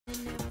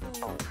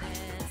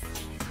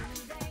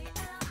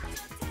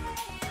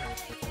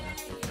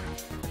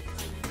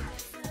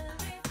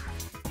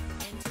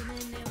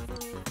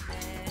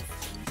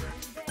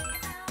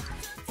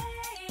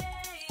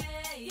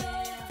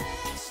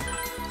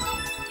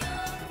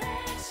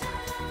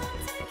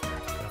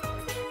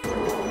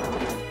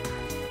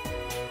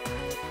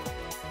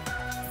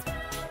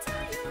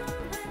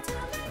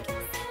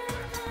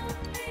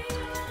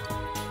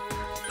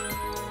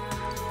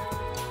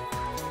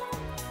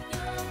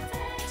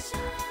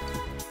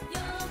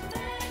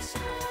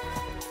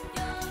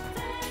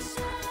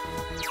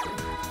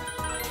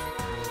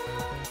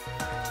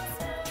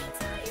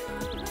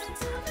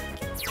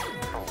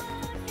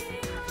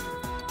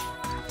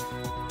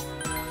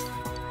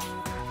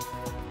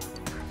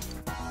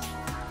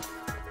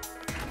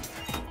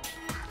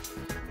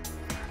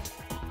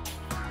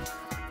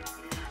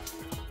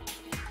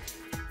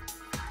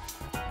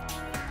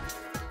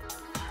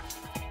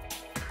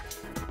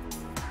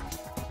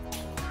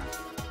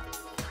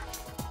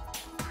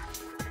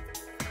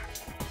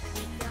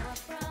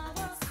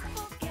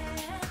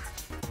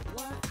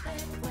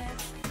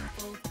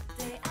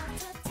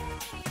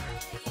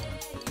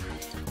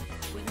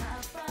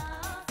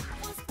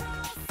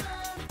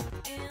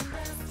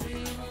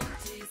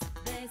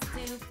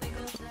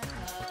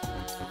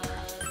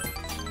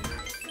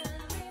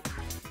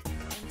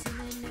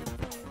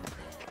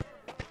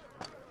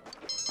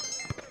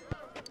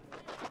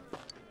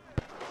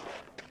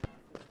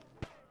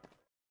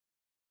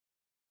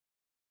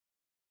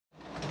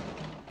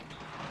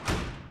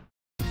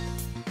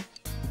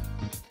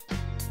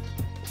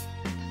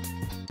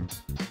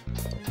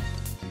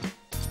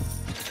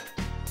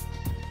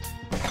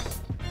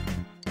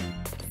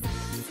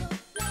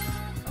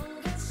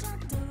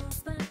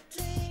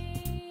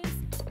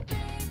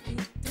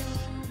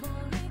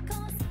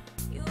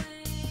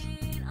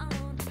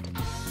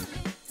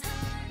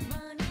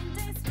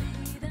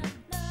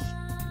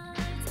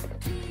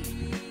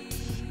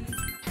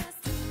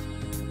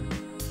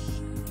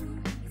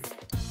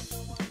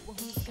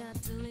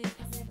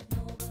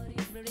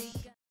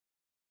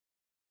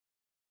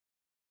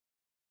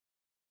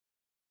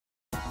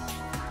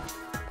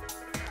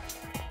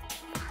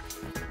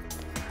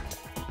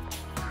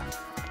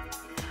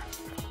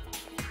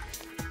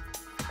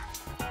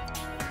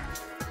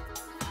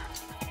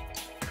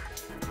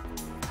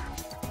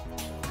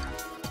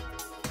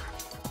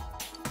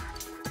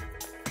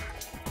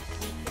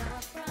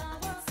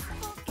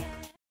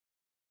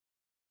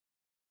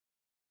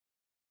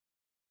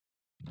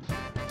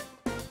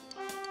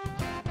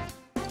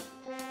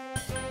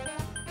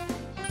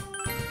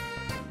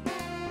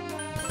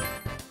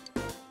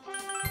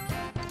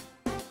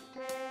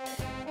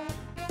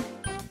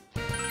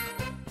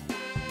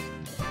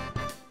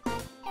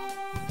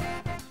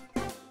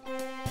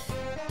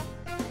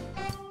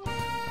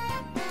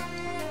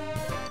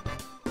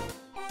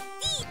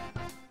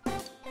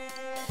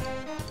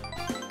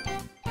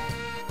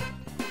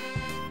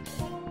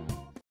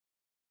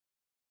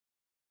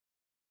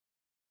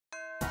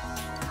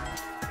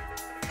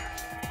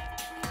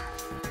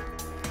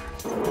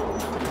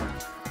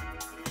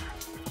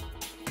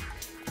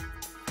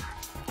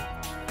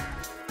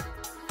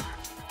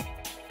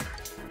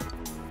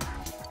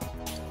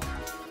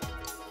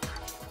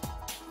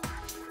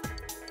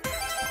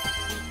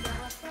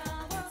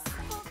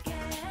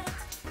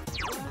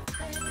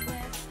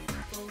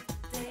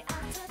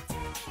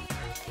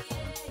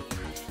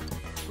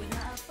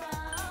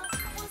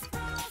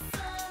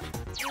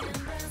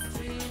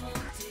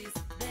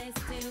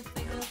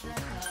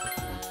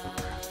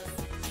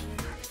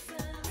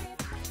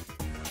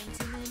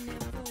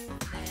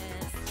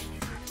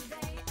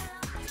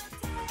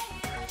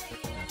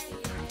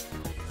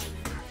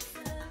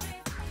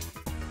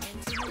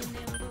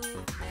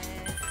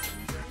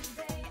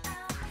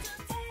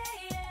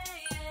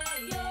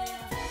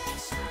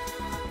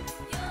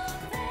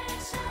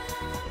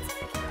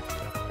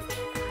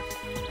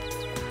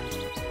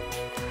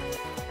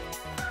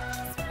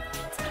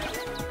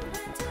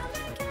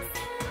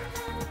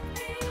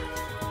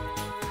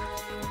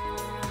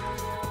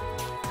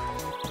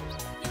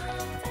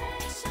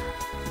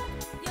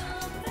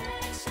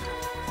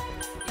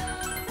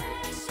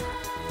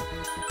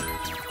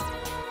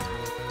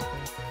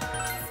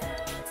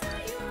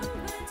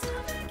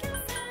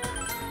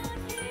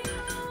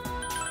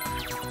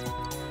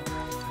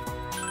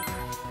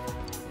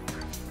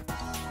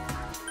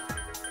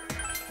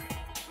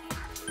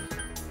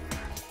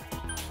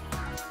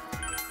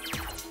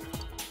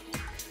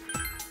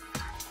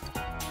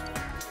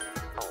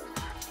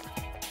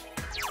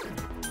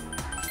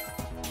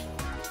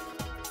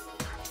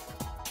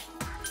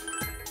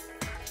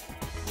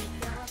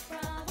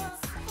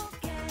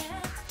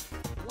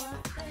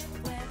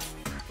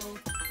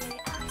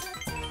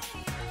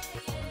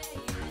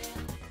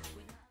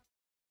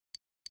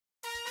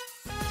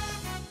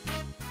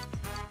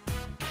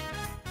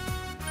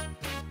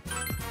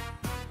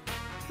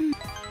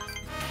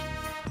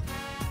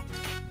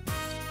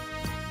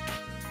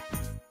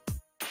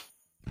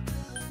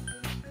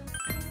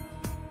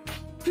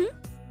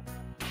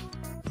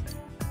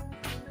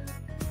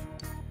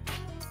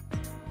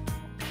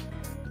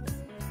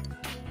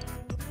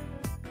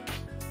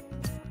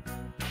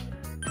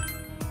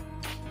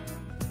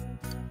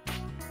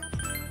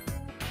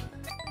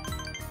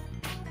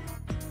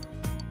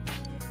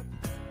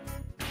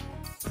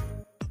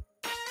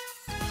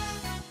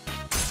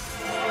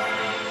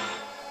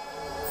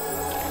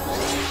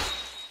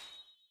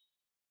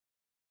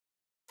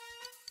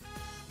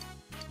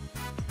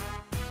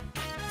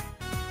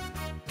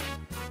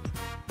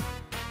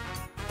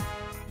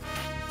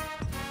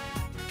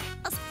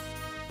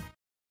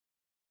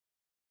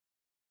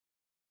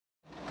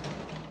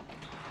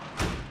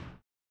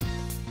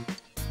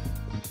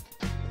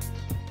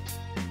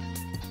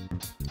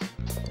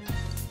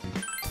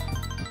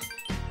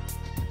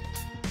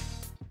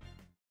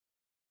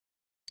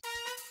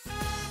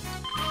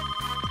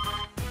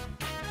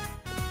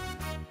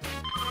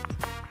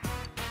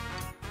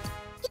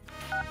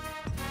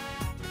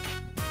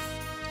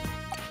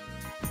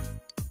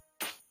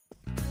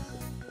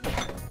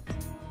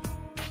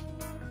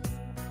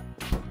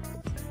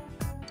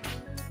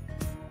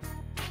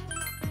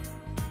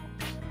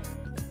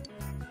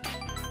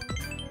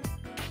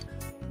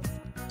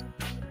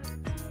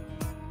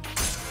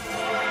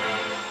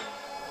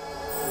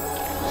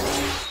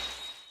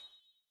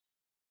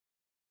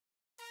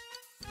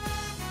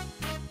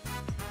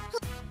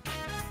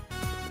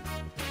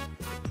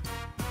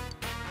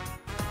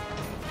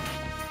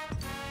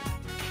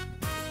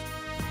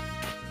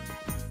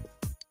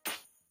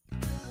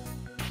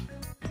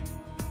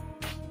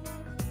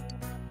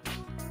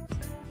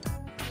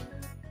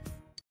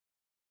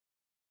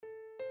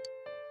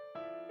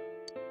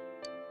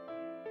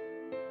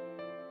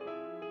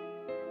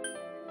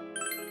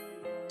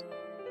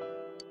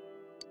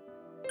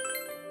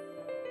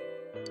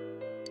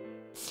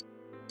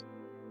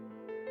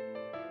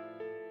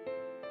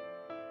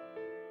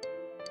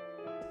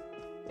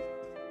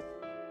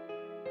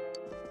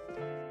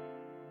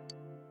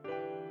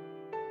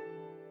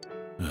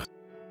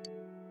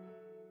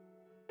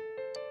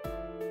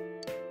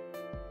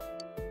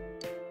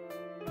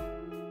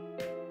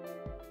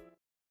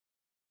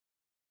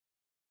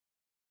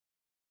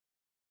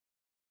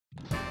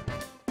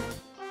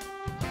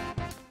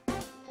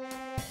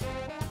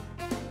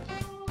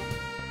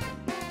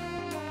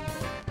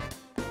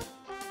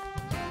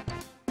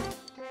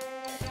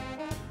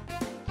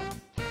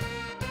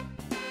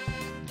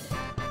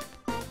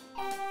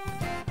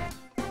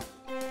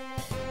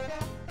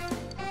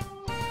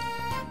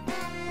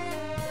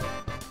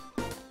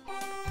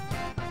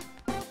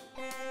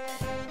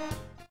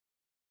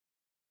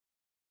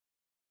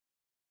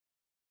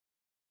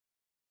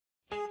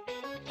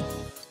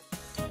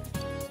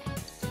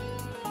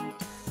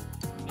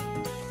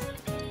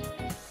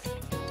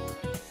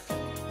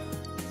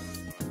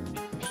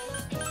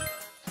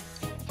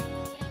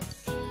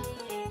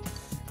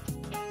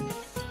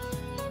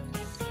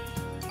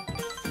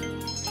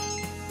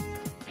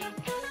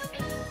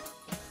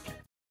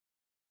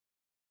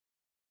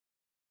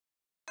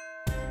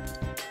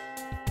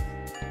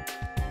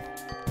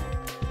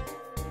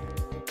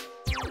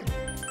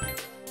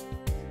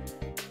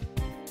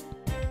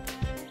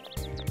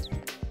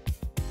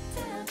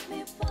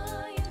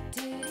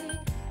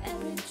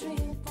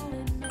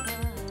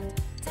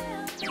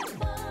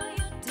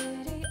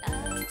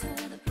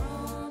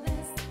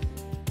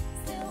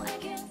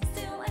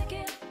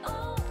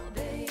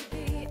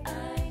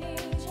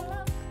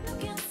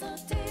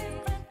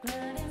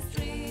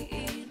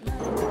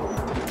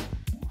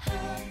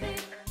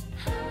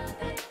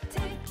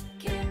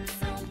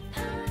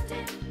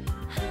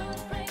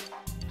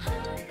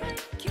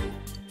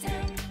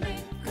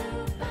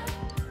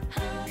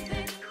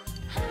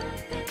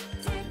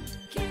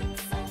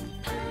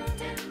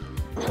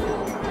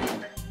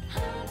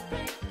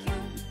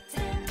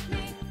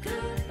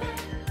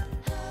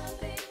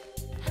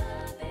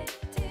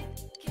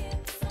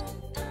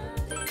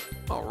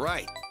All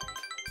right.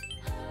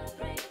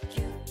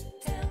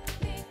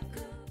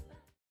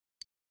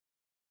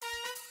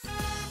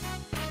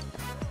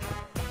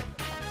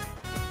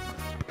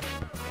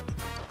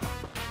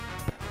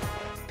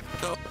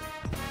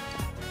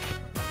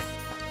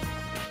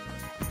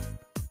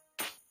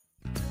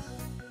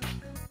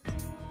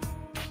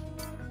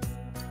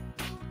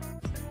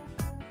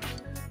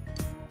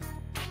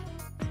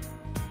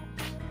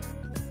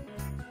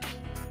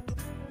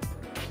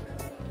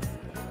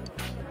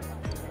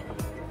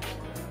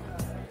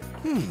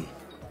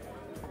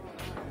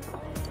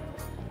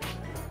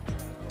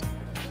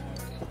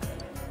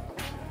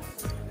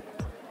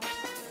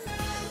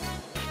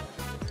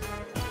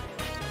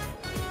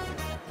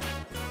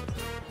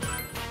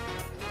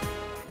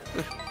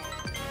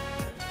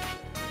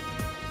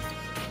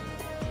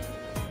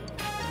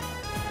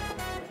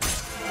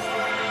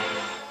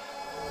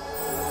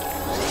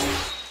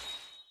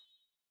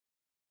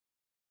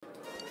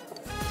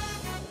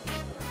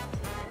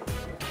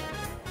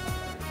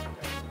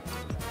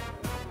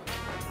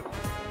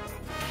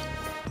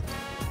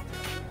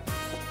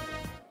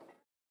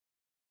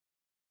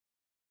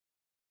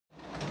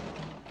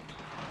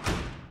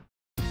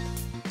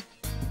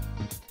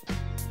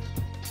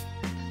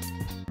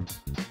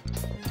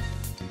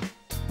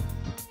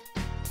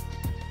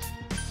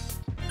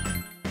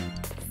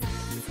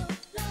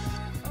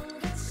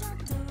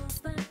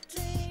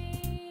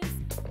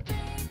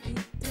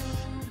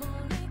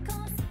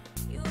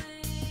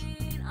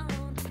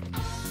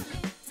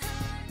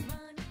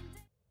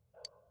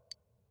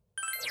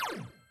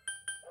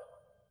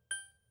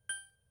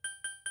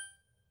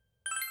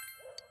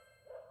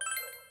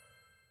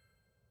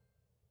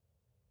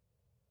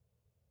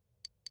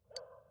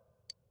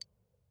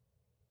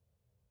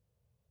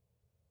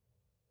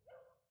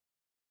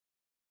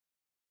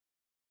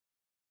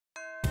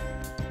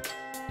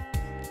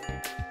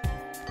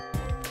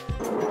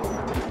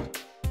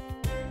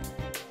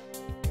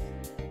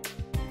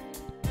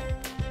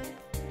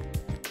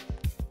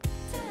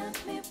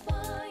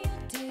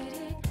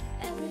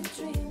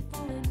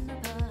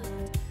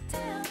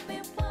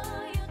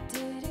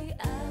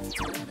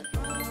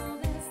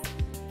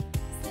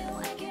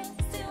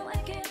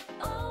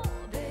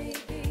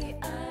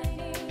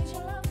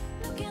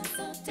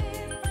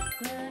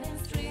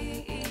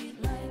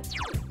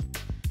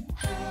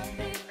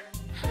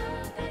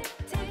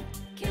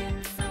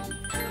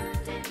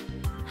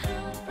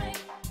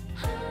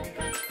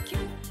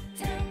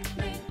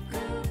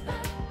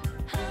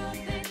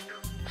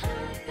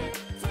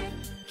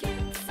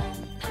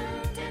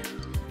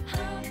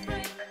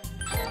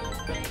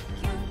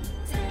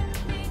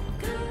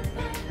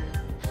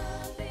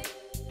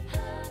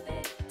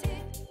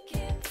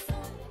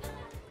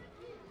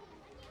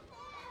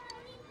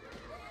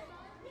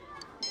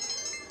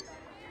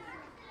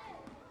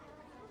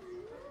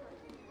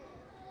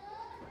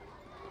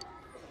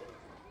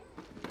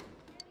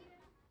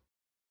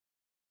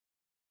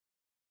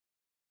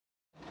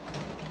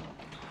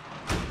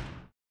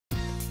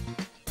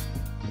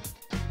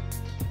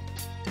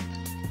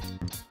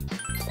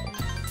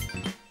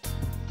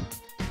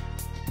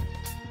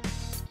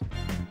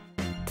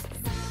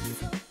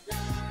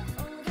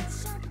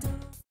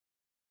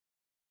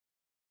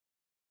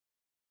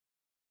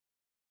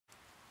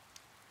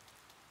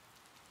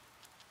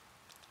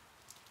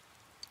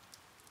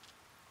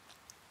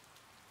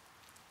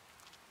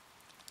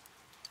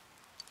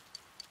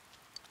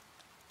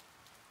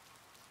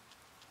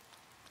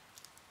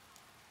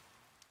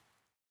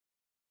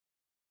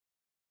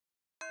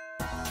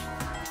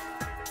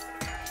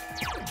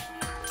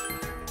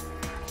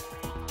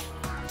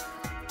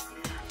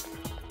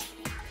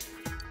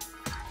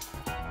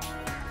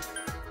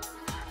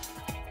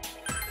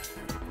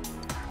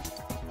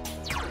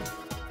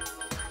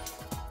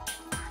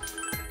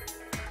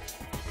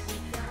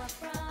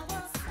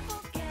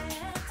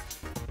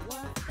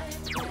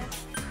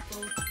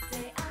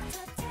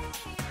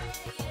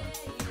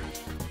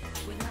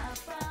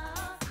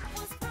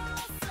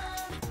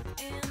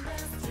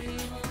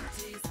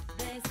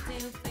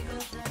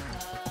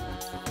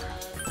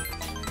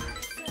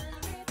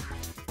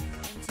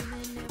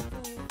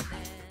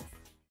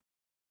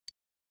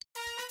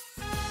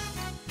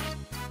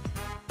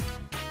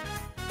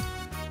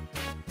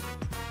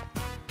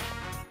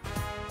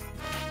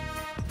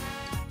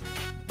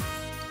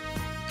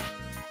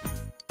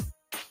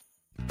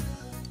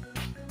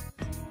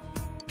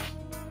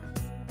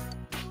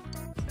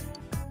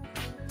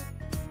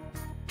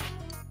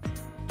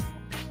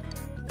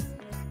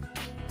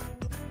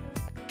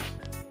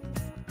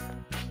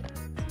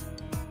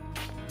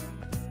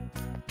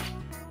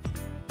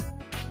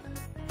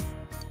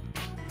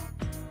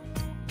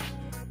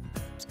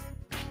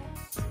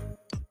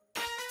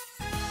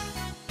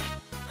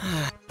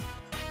 Oh.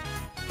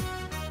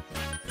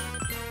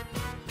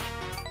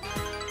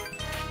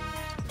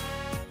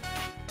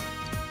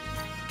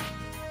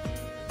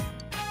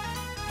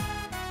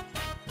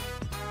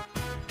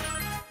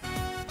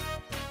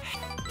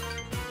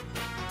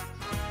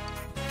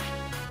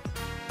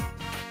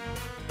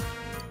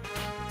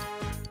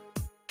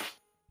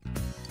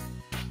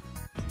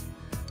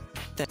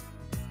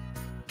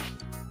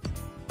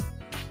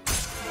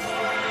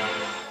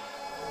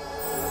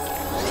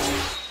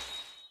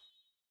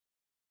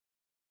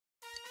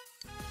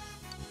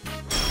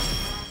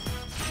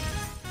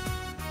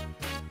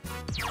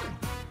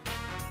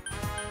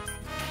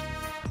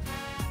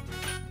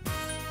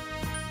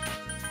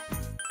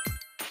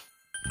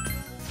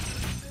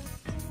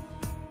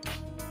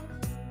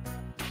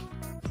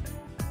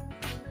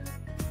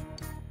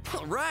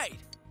 All right.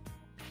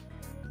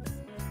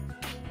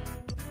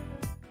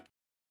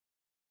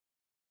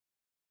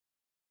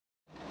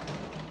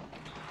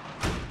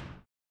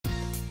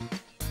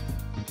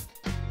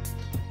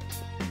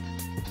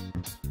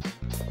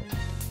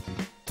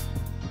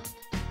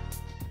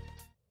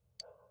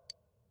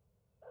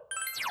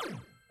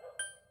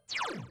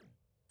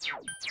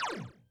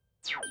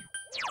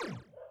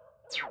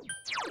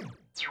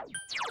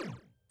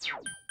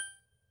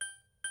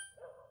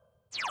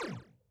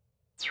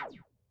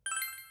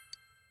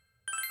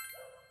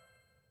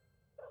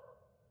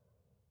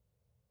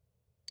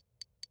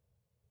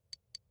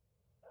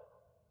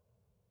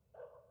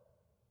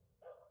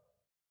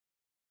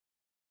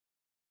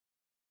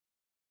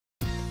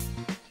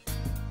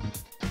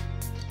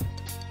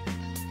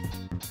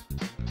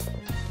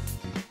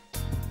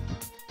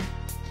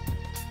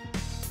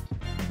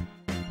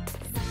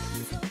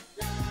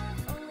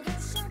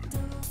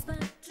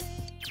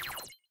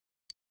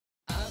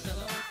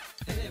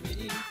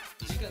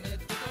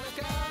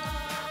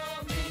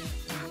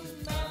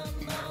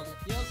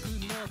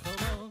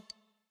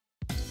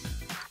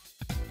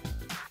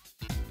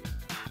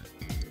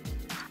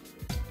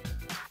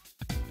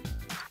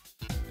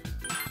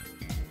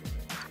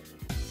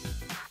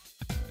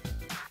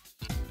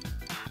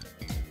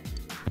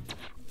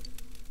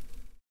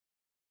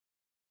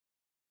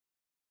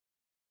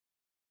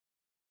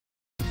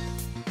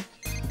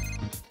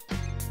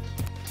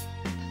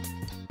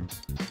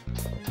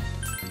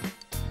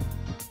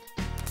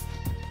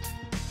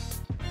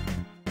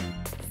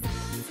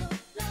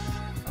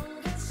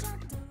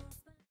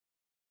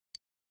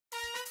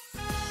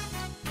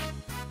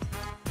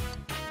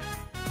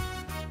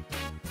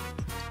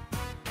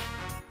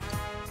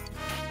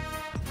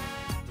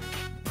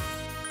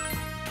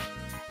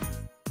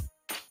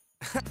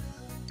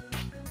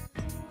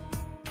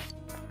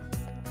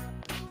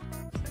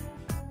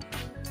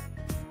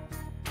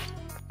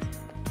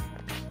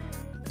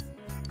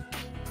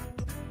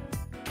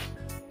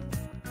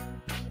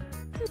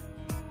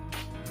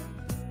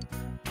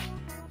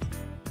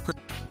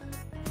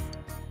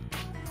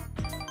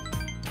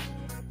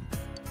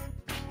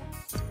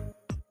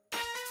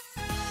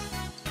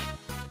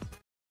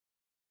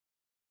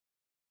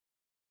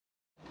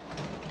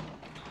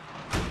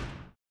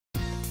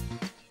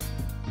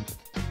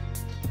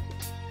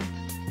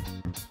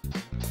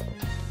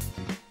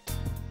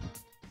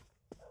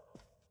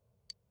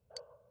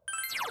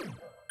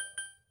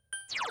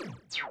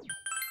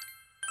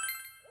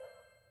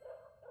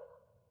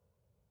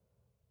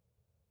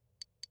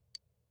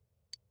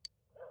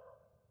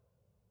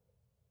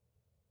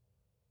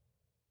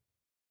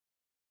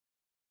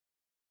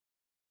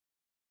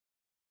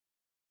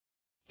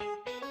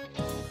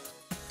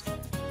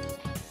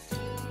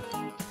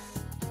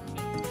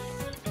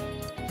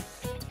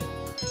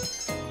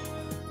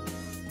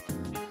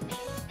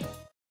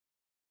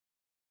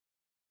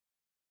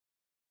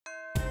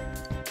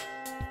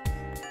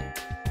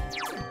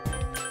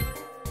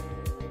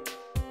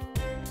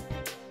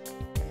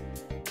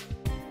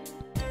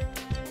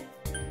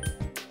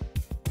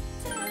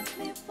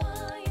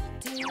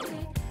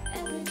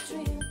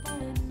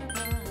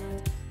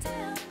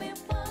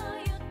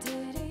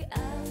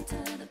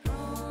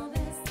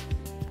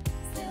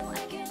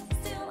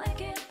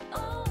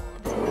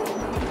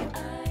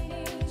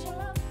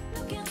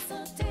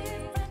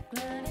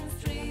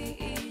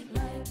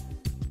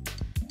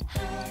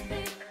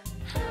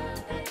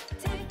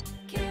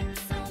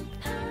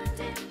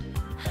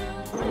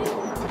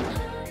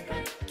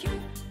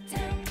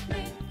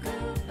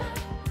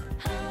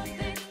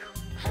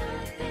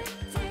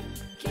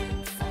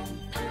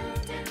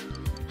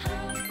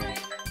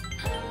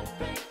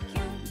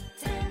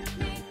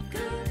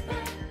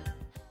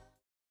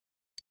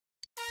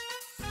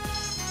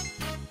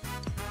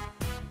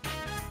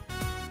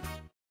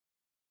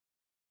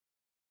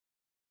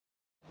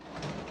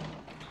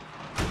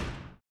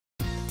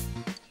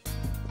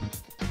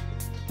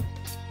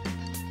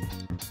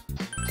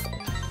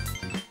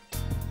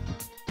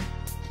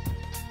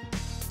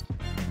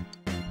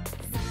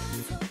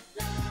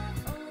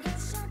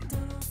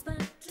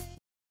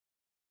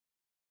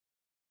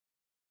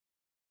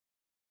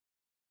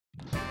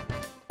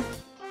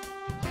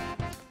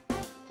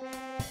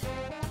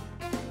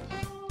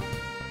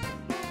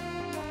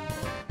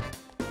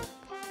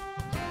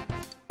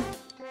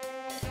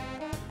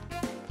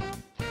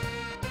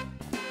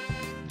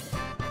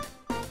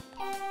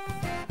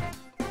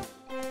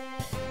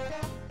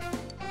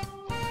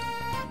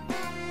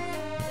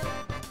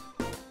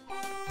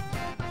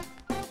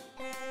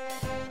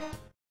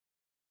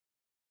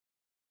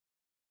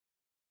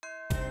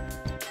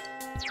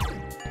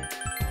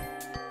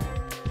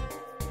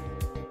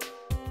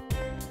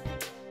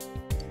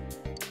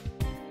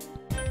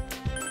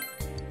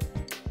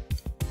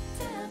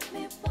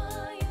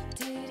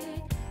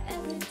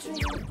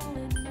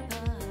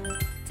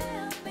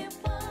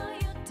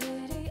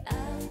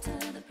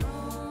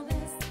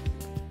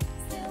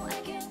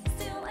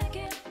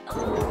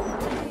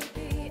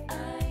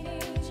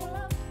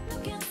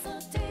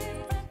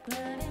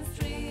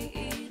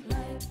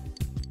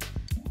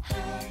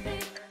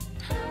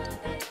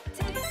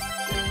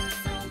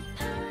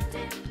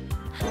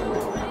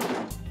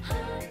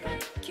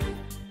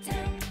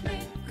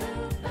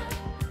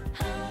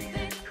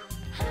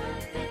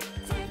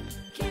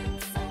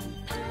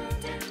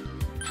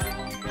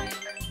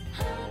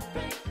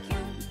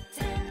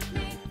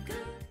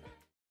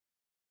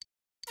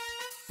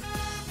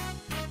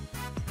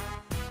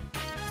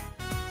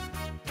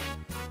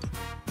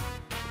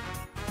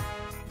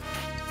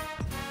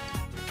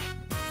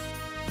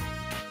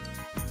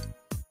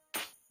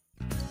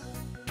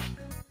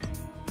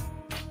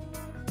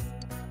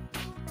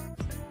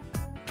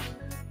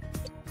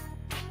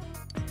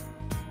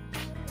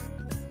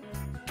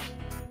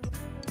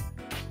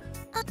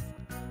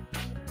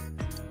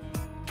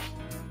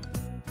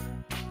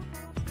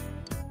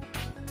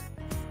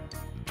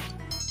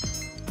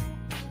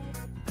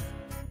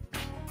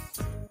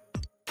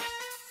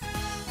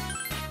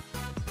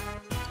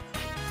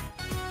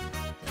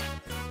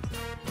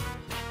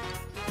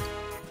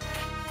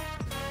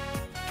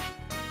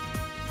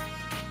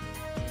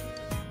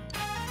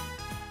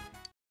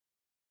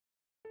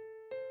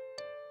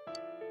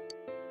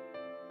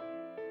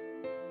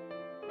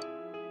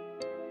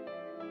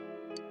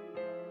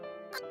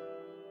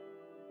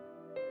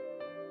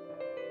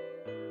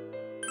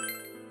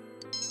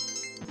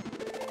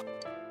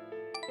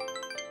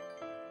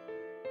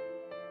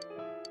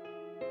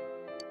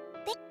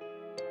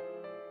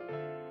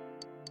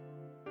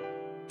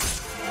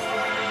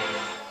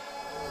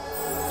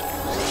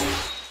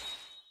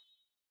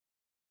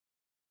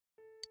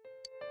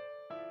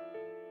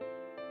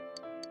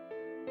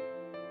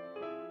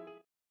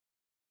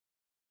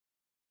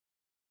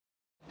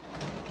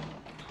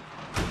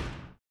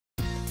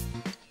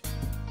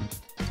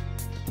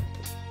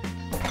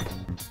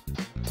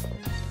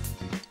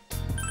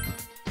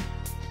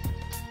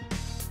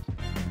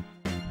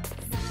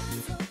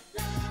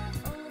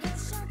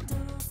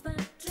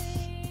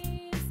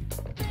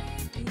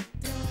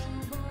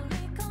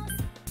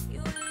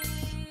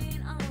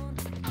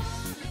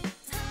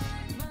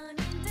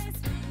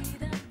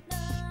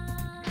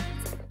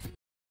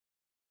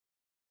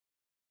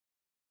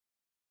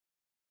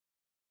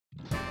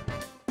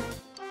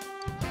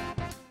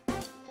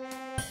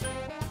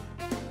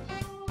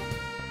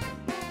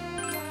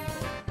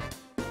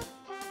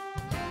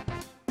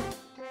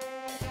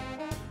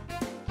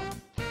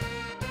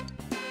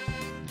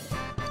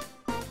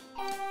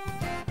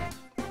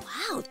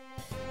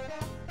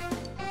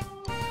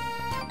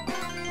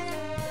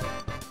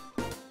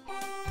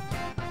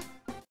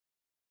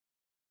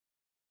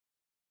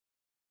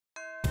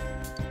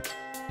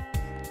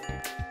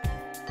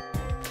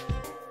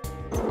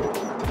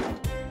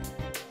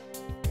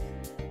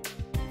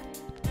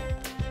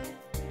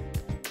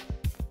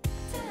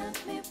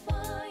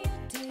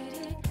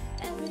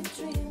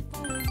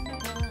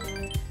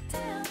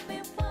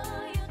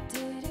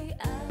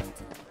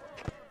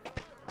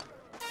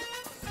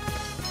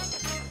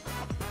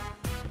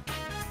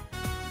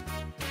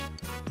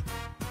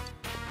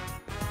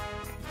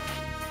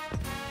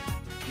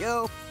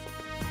 Yo.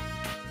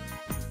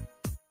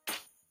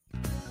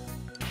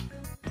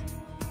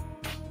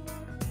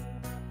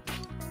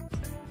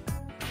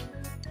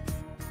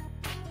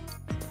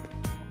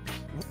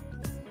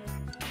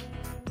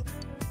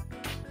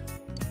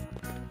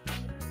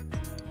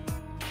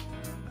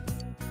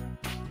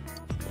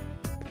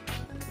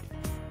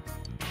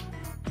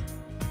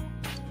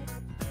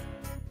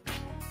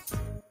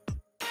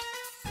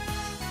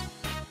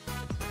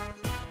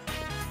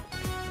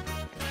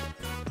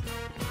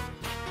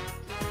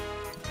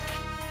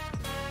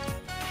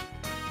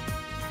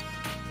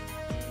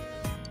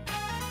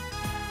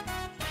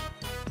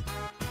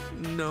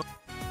 No.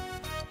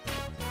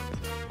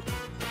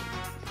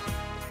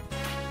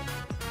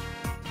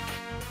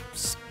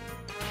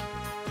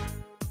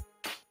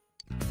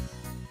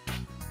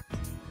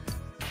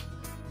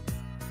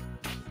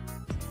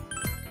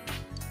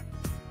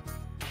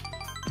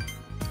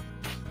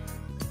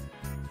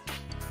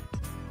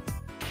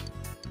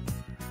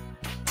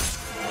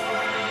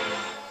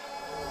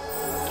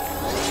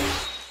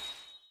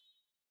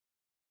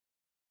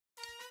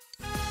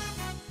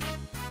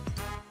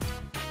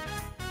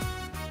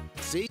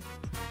 See?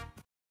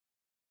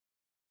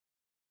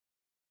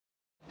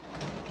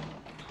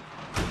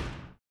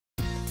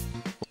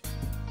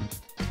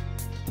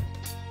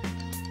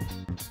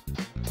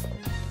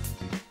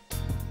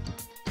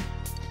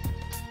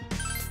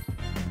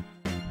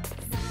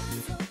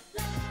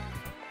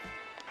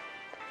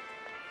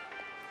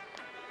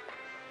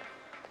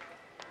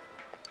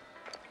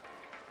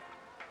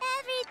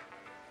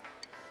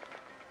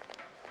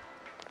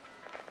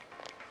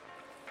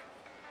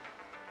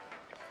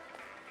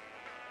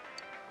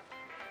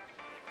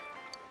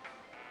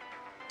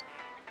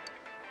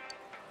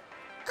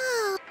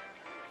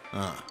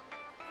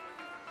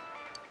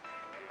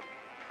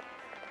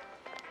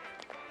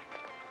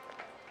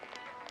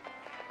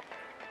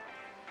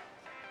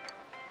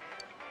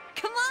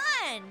 Come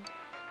on!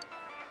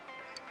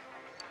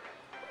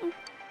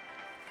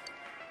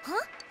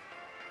 Huh?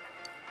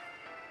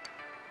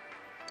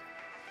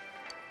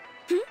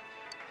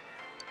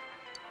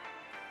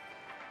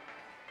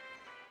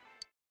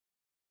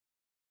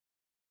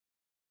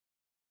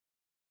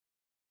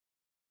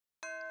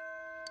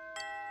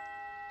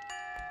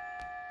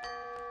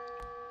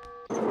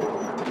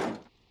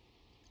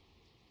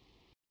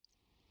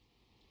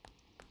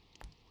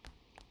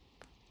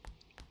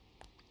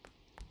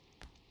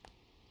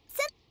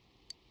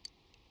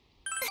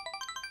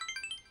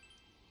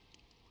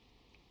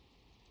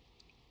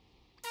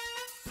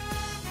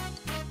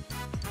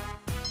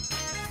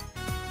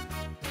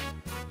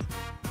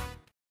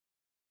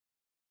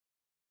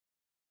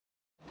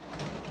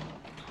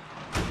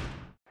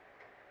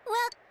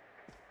 Well,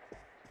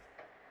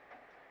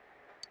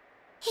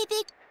 hey,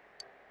 big.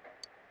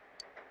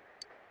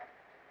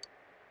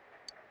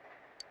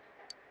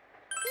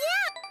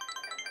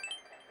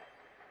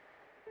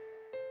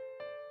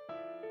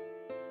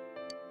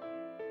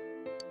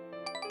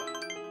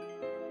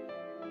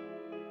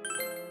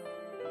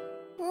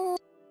 Yeah.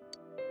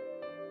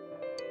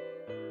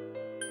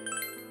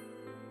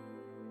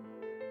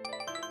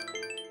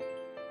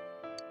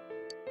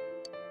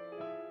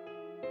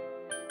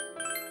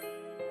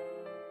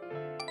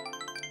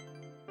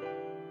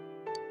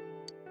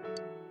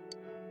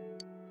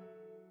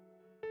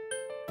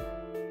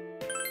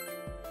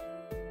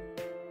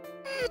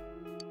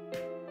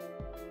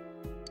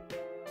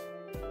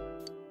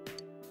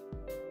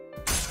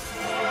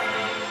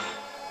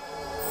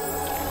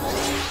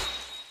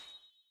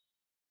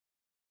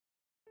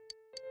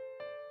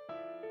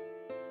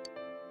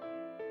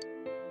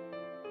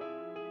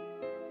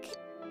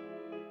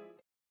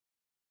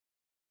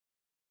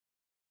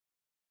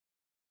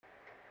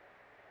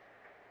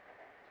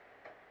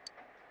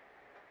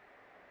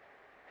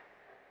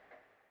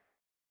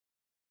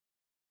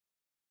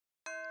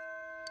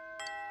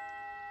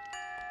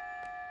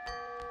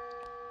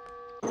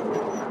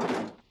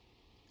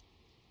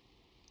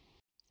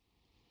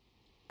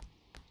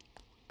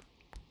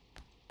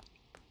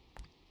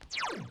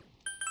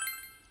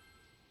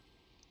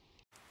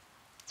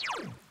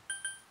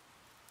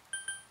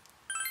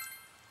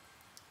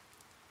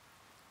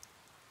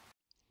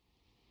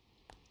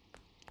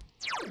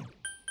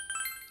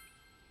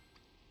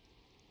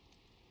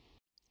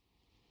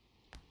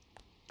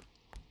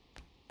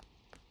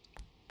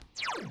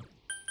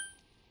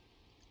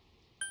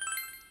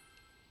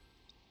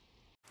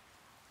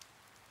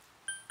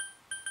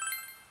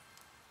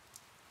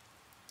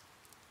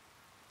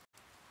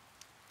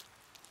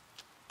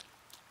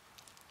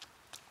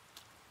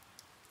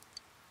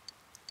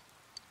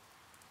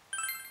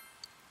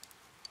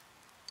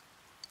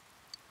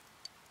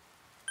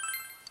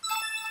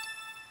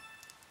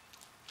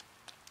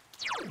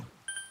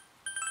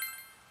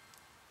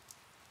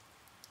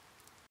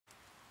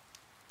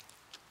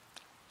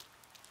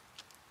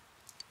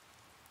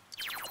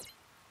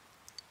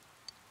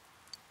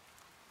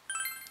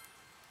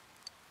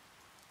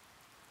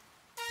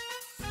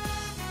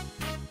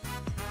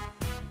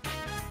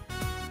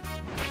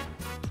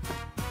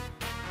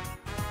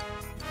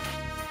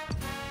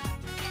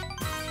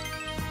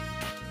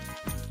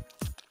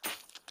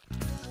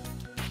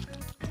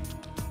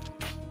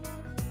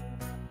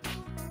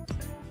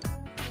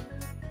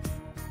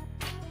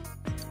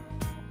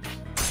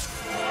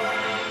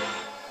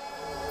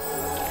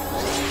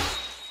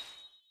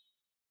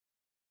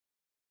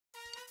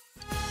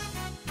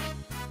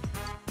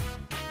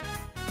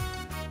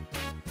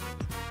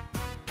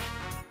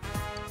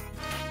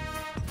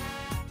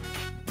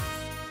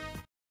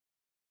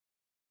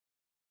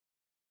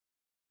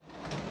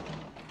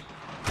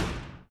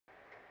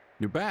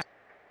 You're back.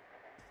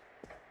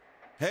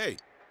 Hey.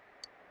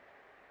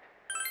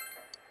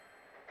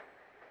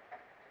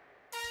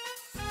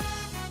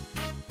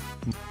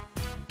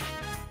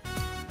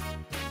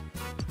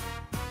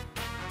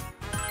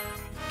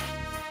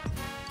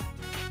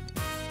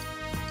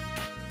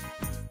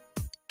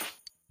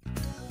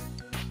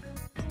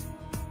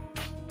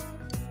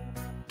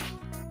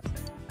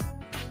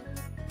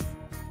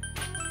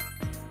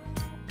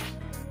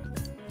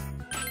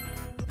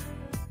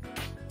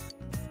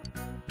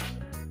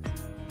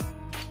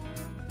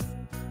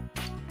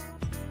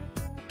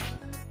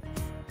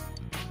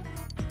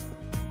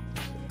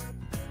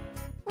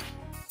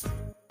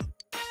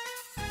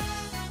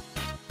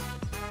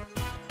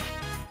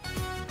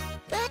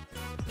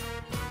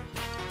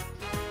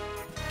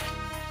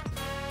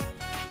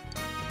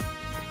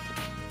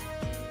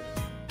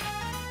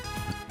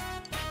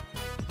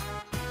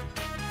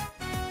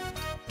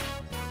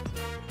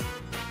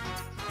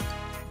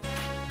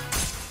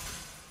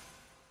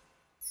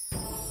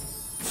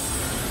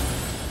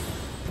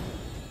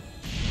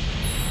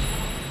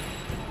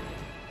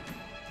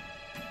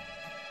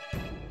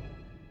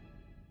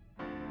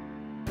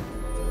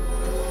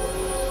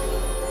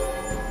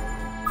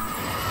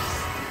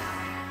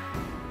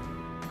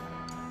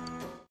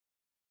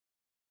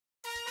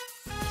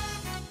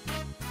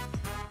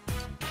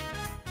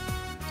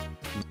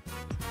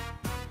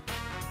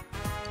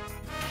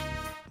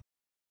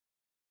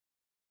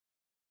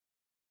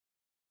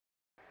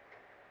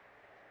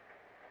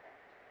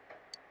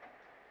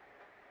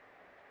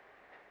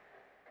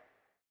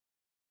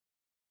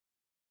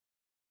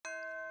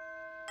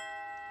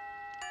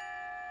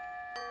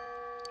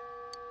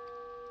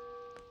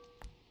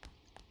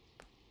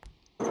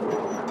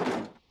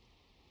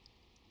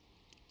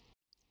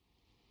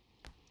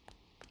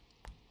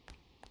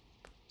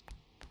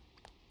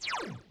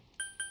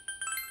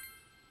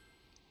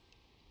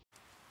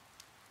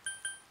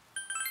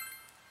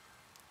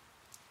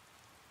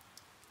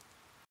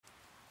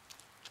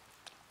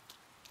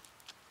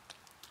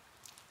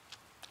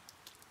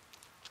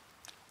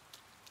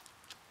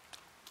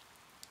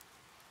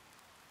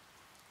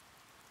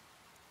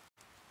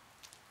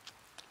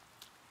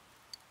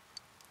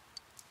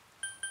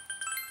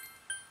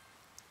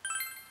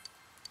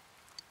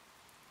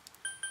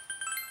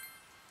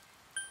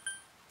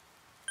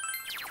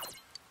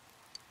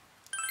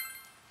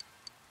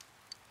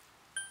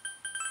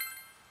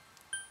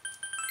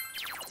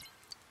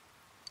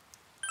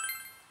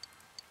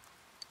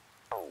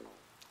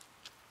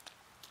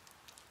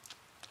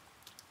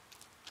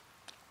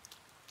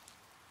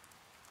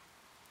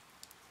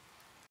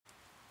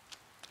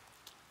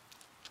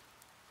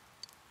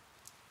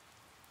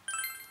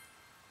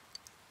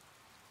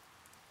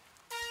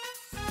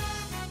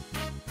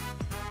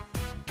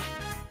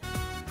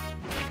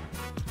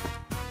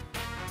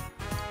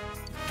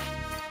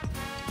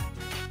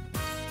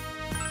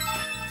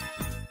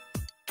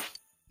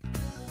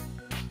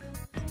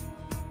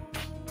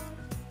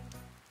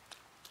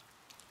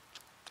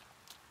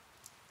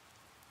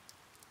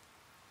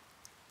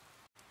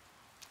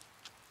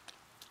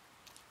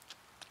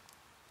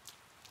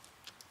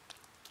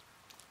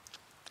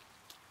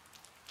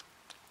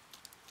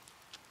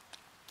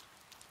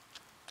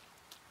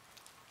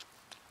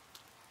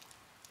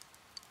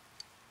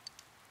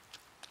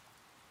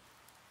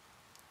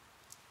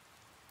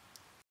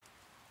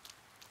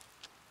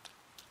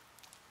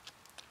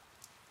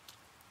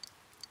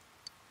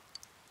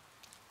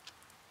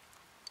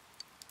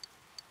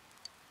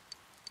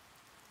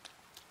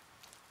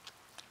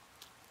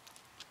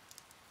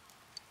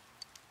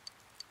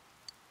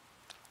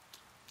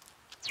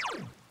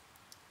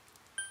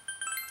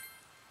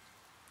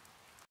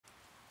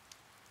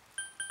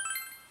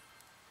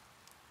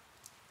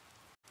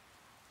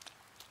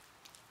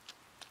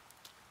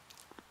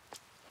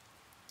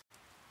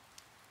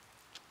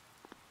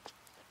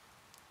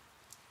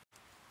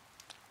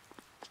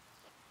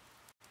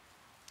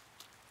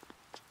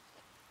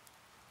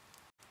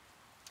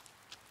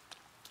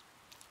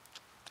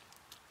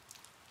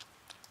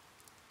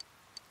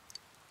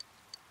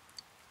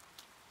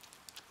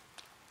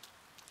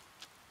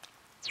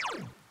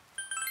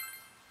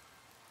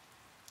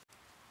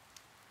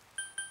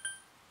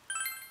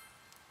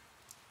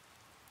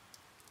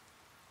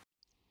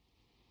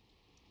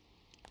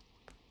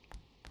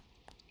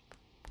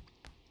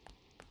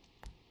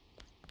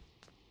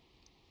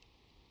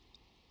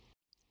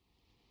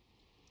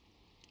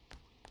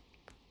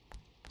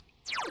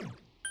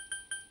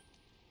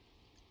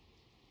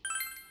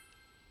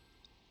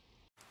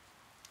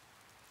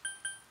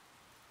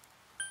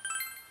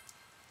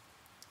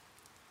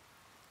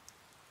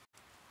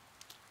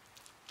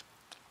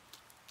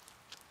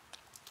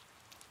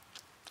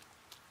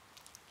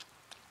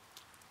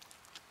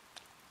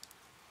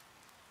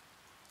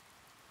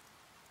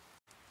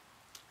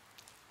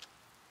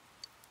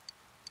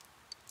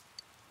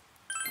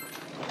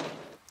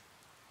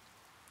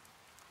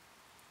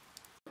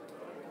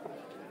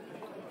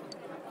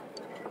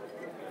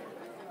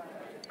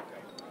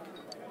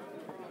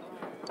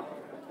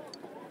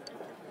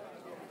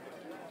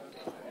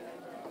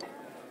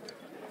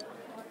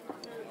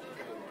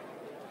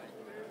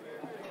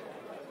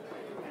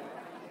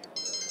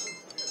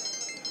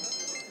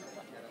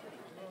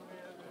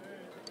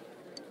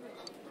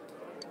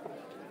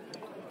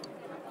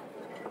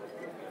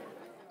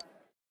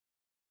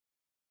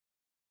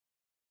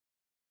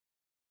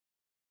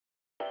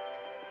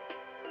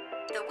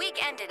 The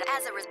week ended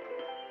as a result.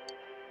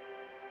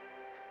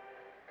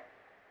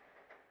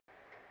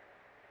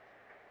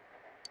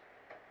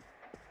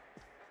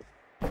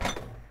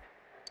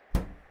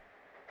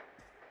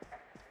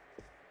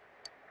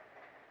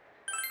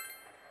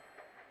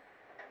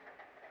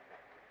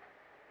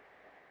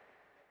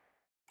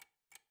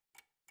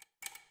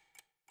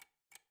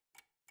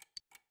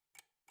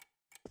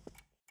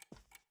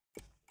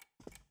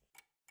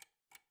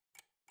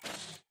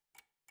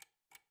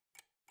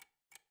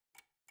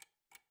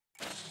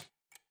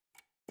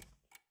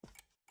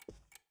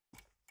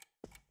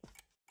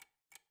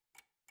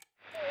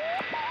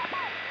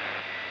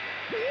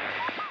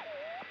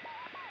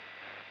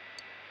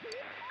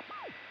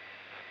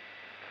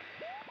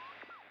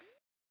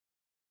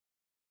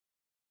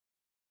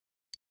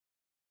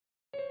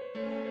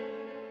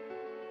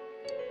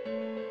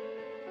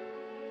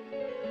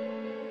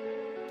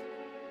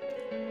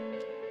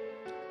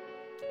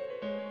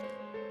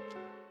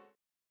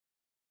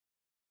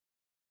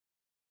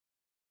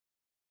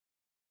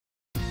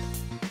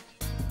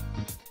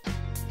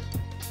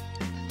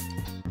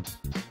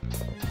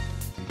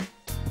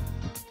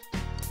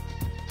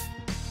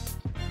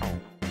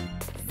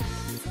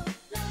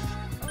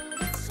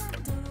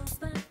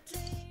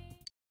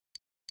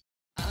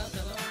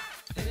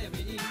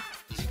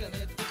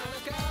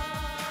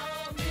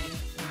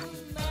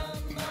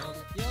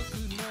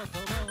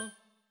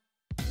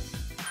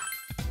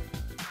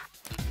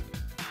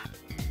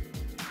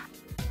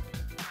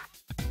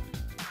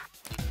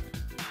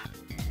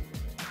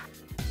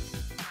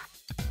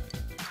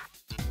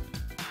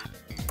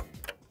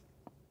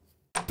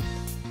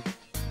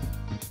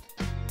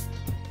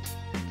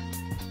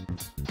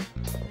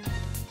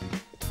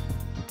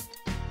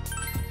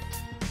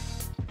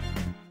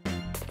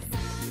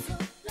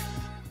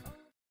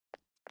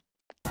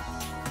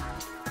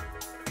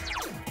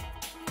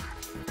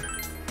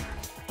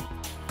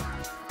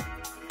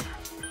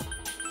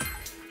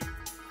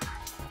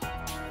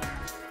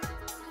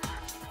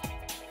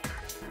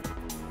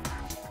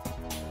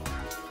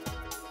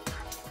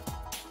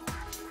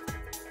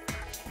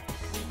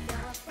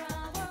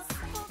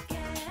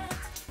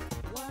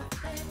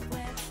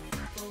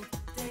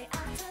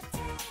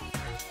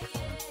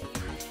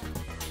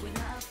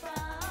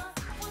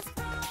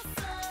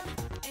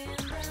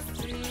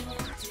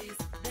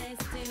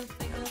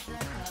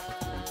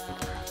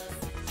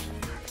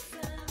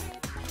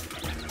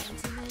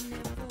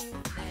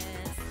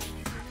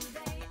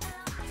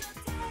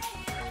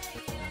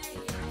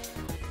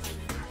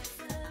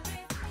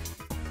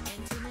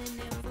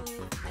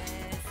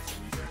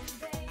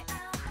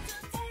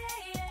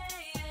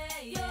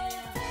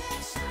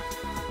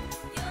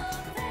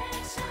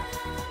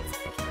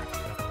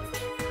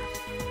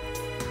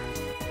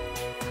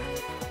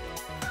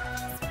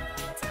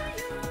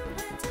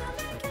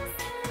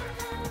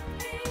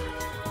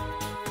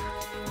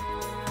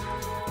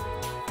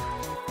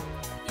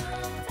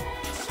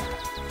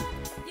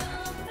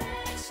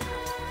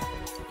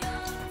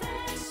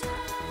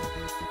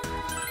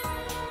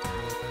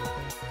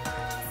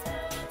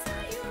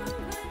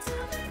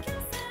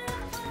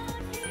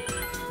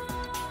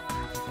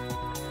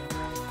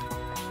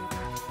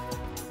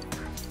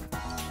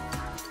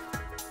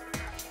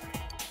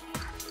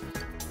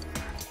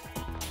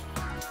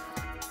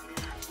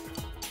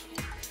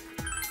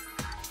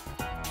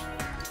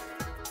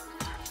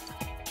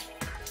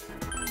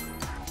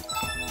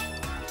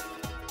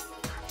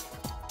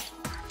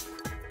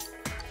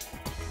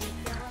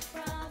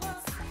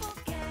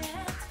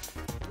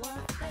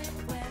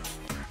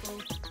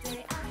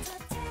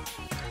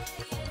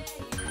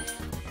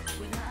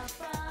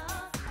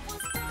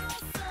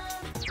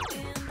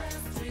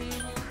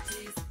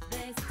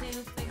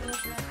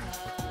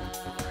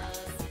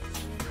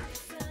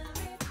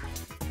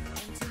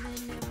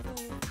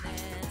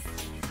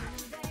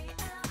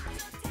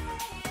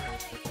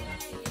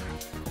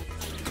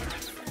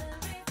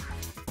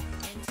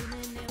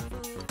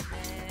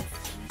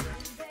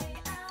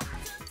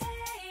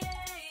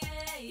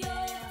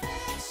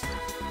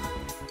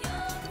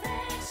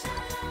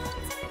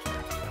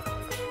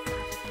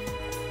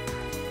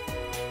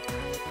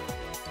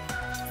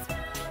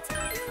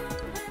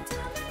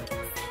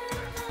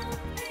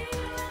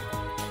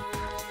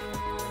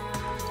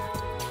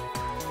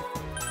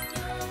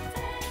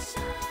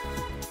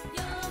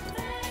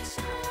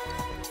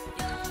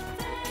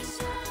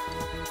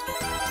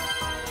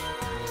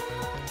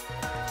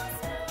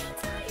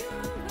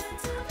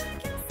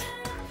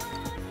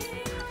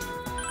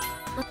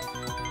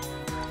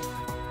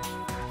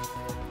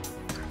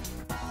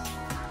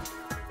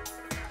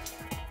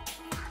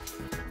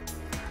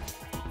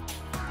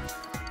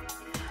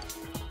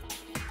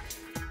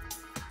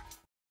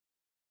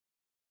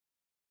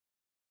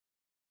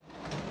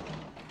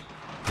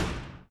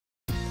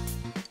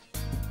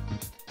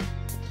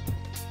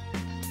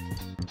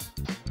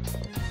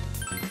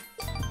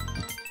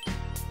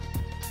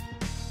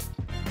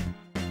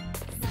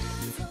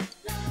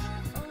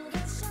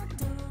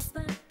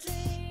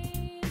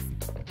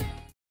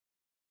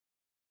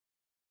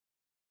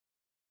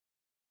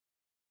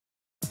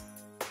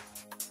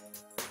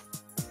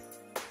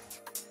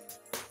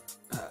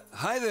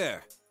 Hi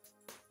there.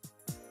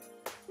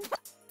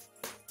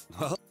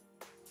 Well,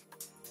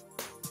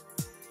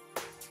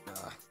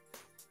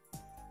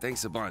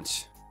 thanks a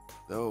bunch.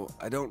 Though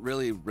I don't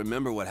really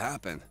remember what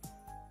happened.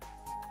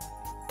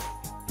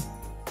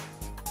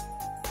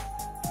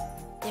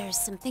 There's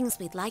some things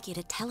we'd like you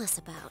to tell us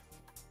about.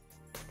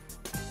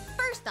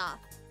 First off,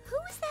 who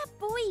was that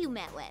boy you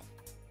met with?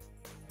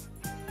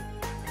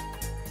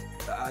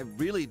 I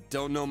really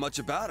don't know much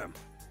about him.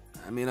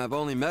 I mean, I've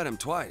only met him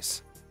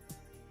twice.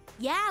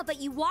 Yeah, but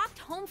you walked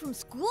home from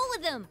school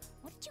with him.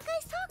 What did you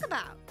guys talk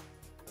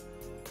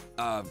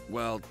about?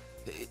 Well,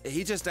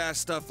 he just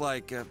asked stuff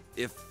like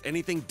if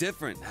anything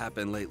different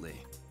happened lately.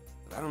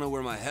 But I don't know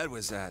where my head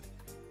was at.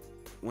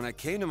 When I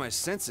came to my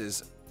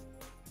senses,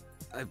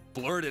 I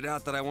blurted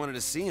out that I wanted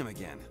to see him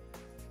again.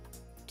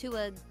 To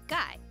a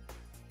guy.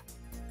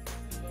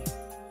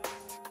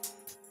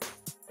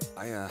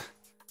 I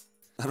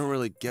don't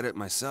really get it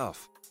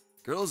myself.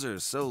 Girls are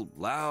so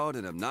loud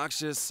and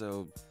obnoxious,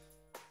 so,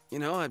 you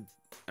know, I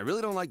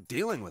really don't like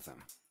dealing with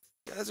them.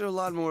 Guys are a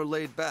lot more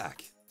laid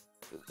back.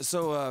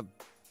 So,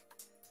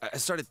 I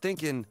started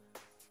thinking,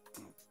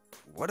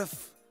 what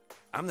if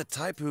I'm the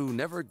type who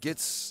never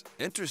gets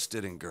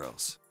interested in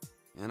girls?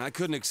 And I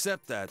couldn't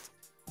accept that,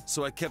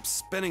 so I kept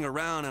spinning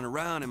around and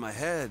around in my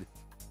head.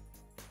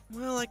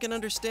 Well, I can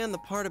understand the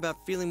part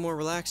about feeling more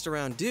relaxed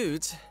around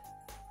dudes.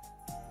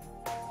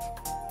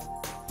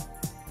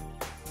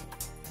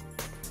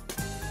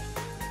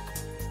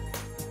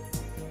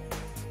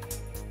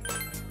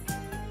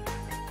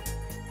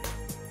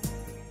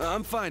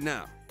 I'm fine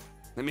now.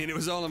 I mean, it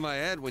was all in my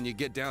head when you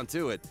get down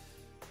to it.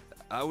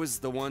 I was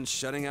the one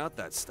shutting out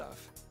that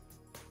stuff.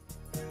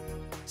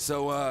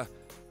 So,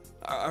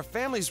 our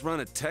family's run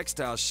a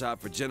textile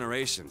shop for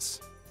generations.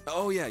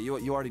 Oh yeah, you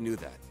already knew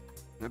that.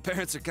 My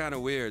parents are kind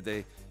of weird.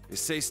 They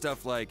say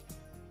stuff like,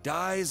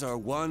 dyes are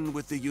one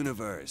with the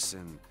universe,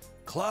 and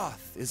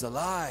cloth is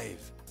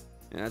alive.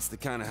 And that's the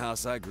kind of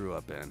house I grew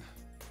up in.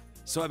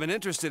 So I've been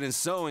interested in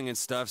sewing and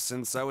stuff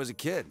since I was a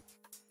kid.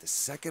 The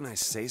second I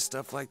say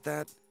stuff like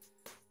that,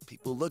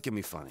 people look at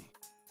me funny.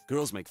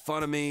 Girls make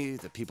fun of me,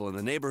 the people in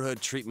the neighborhood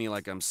treat me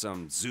like I'm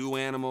some zoo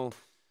animal.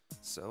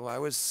 So I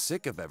was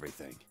sick of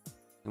everything.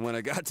 And when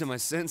I got to my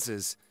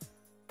senses,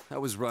 I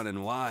was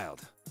running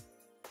wild.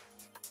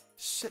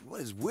 Shit, what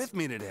is with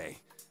me today?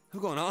 I'm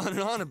going on and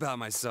on about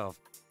myself.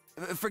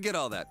 Forget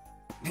all that.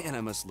 Man,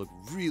 I must look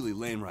really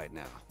lame right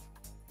now.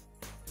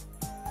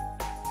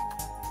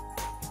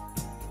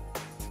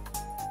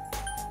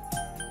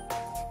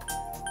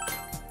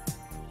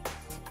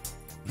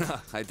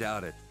 I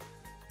doubt it.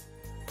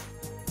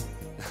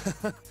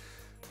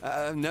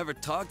 I've never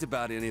talked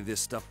about any of this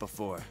stuff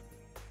before.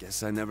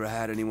 Guess I never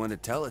had anyone to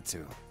tell it to.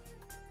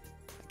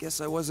 I guess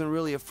I wasn't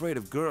really afraid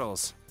of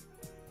girls.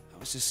 I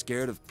was just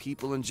scared of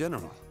people in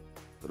general.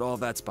 But all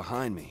that's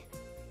behind me.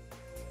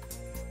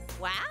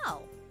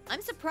 Wow,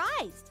 I'm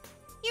surprised.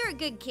 You're a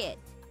good kid.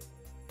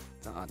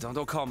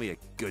 Don't call me a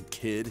good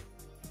kid.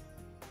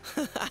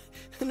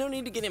 No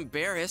need to get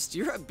embarrassed.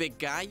 You're a big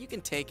guy. You can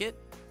take it.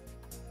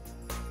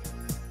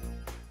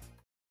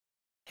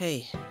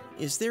 Hey,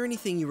 is there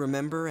anything you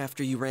remember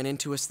after you ran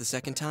into us the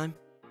second time?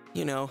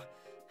 You know,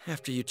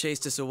 after you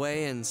chased us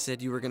away and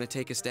said you were gonna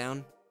take us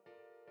down?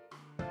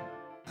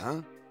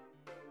 Huh?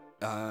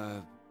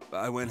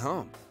 I went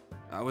home.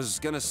 I was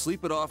gonna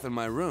sleep it off in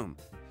my room.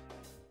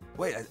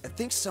 Wait, I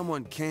think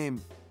someone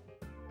came...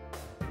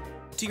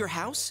 To your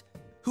house?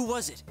 Who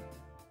was it?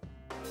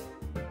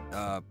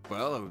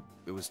 Well,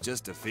 it was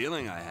just a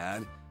feeling I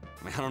had.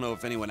 I mean, I don't know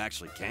if anyone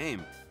actually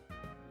came.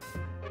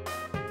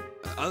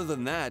 Other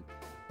than that,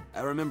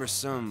 I remember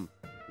some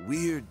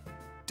weird,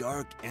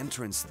 dark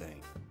entrance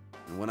thing.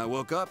 And when I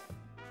woke up,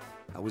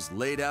 I was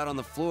laid out on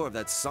the floor of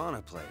that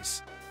sauna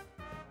place.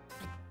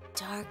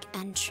 Dark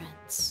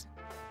entrance.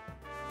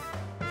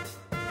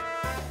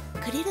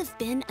 Could it have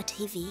been a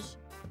TV?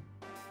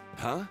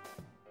 Huh?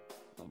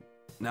 Well,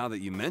 now that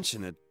you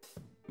mention it,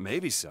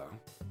 maybe so.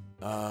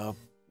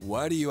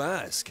 Why do you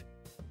ask?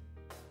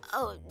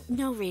 Oh,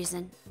 no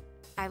reason.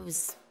 I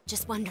was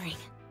just wondering.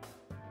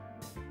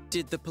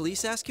 Did the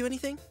police ask you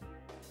anything?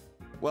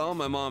 Well,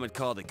 my mom had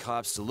called the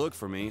cops to look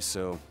for me,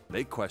 so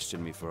they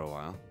questioned me for a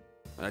while.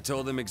 And I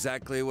told them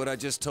exactly what I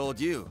just told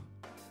you.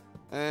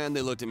 And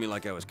they looked at me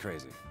like I was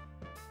crazy.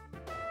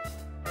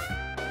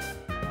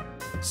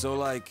 So,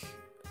 like,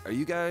 are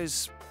you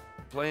guys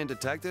playing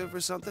detective or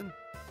something?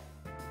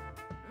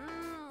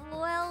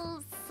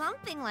 Well,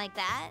 something like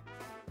that.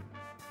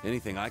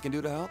 Anything I can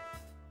do to help?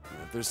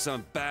 If there's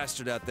some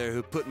bastard out there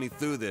who put me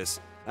through this,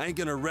 I ain't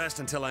gonna rest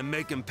until I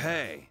make him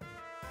pay.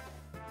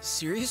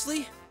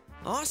 Seriously?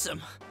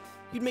 Awesome.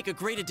 You'd make a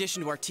great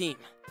addition to our team.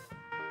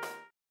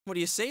 What do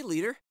you say,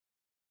 leader?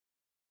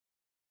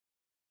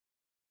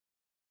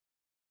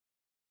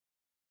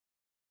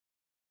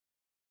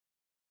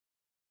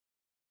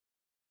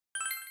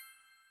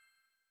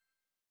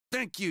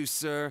 Thank you,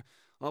 sir.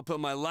 I'll put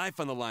my life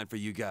on the line for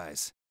you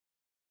guys.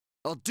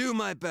 I'll do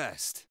my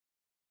best.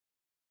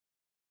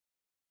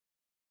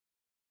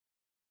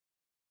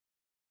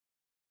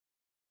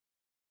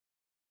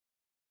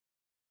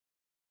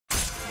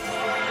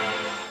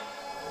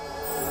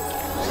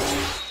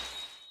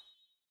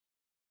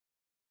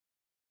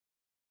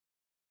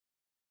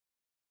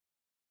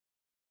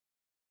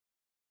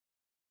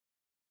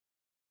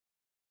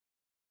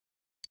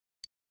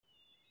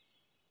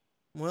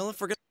 Well,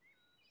 if we're gonna...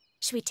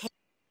 Should we take...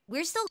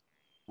 We're still...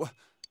 What?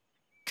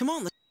 Come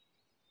on, let's...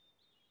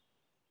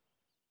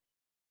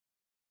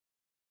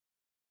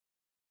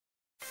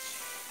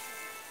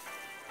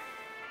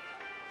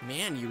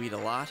 Man, you eat a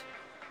lot.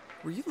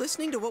 Were you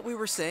listening to what we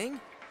were saying?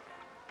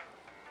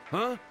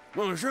 Huh?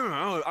 Well, sure,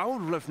 I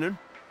was listening.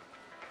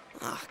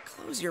 Ah,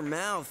 close your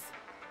mouth.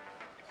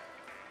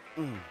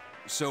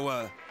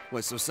 So,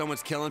 what, so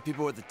someone's killing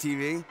people with the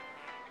TV?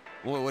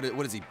 What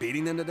is he,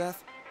 beating them to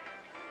death?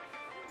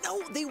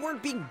 No, they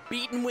weren't being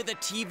beaten with a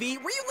TV.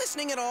 Were you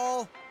listening at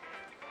all?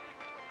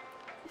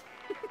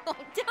 Oh,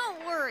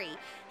 don't worry.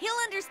 He'll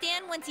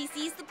understand once he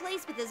sees the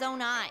place with his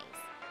own eyes.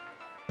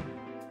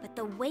 But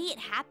the way it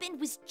happened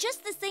was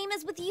just the same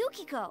as with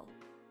Yukiko.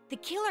 The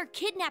killer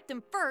kidnapped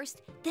him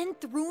first, then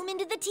threw him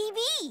into the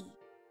TV.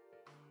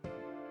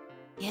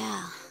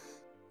 Yeah,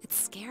 it's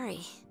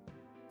scary.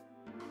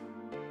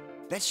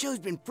 That show's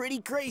been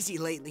pretty crazy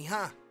lately,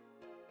 huh?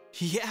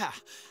 Yeah,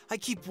 I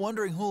keep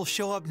wondering who'll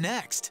show up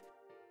next.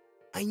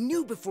 I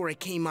knew before it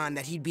came on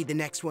that he'd be the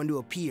next one to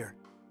appear.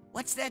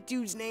 What's that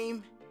dude's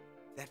name?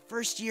 That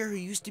first year who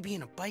used to be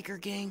in a biker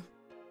gang?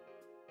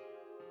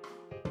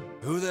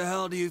 Who the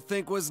hell do you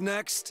think was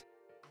next?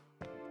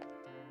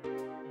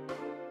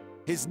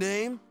 His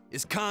name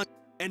is Con,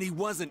 and he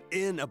wasn't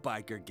in a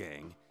biker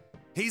gang.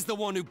 He's the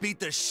one who beat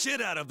the shit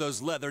out of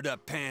those leathered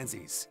up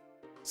pansies.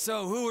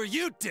 So who are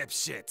you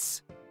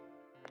dipshits?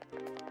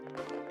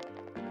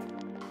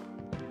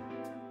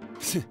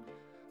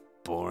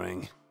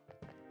 Boring.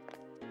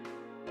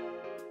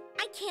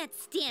 I can't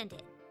stand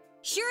it.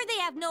 Sure, they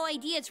have no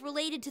idea it's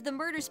related to the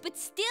murders, but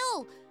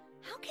still,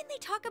 how can they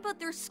talk about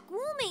their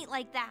schoolmate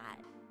like that?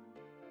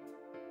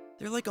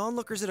 They're like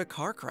onlookers at a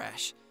car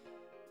crash.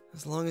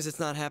 As long as it's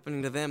not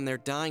happening to them, they're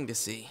dying to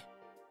see.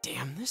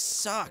 Damn, this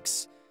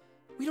sucks.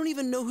 We don't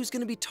even know who's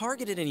gonna be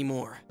targeted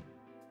anymore.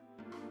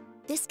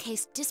 This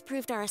case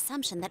disproved our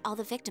assumption that all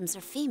the victims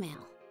are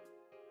female.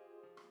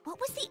 What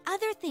was the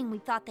other thing we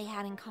thought they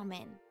had in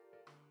common?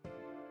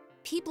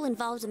 People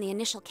involved in the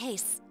initial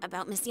case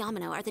about Miss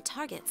Yamano are the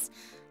targets.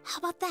 How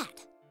about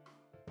that?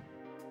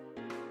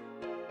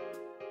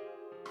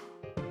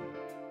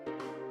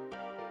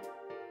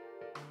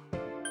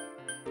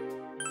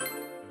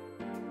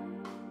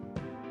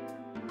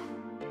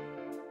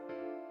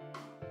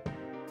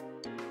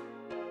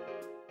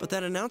 But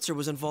that announcer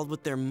was involved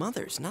with their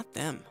mothers, not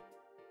them.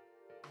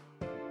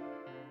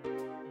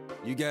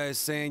 You guys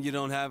saying you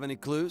don't have any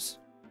clues?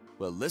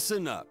 Well,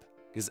 listen up,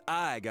 because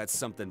I got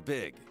something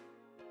big.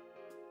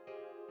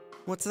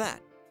 What's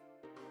that?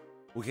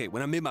 Okay,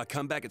 when I made my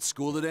comeback at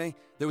school today,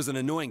 there was an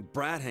annoying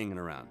brat hanging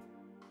around.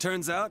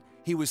 Turns out,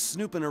 he was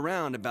snooping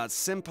around about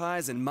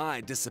Senpai's and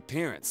my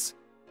disappearance.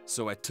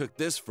 So I took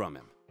this from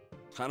him.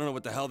 I don't know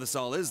what the hell this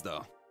all is,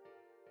 though.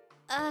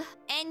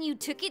 And you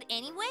took it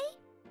anyway?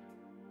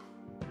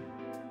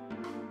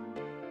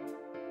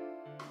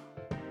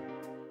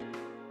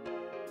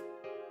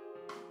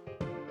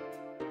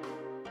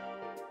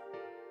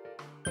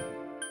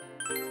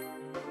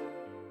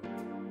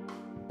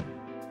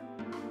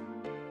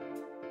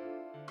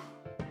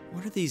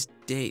 What are these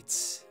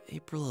dates?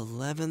 April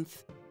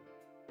 11th?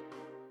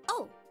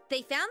 Oh,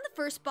 they found the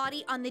first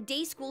body on the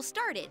day school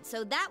started,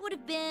 so that would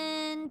have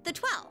been the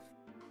 12th.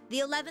 The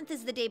 11th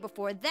is the day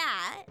before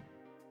that.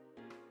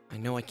 I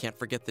know I can't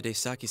forget the day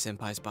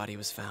Saki-senpai's body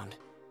was found.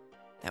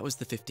 That was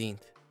the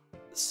 15th.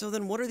 So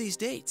then what are these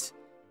dates?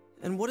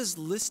 And what does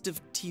list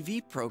of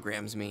TV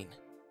programs mean?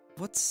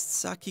 What's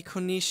Saki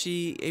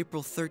Konishi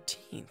April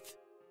 13th?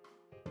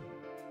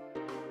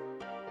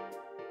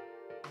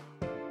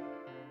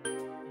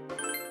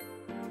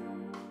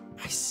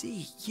 I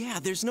see. Yeah,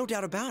 there's no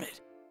doubt about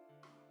it.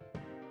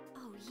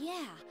 Oh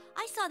yeah,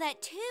 I saw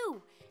that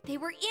too. They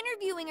were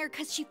interviewing her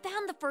because she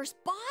found the first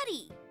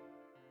body.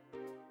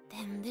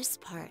 Then this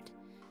part.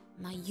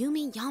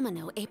 Mayumi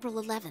Yamano, April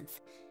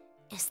 11th.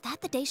 Is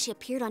that the day she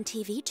appeared on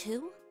TV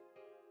too?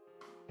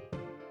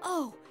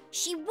 Oh,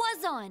 she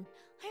was on.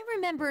 I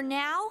remember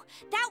now.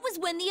 That was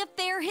when the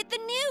affair hit the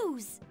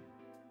news.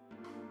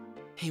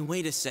 Hey,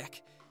 wait a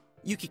sec.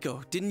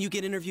 Yukiko, didn't you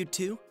get interviewed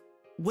too?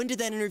 When did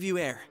that interview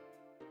air?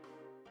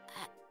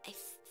 I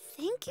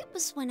think it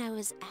was when I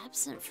was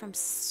absent from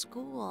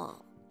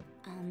school.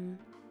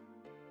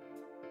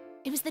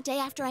 It was the day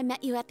after I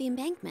met you at the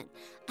embankment.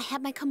 I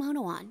had my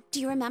kimono on. Do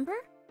you remember?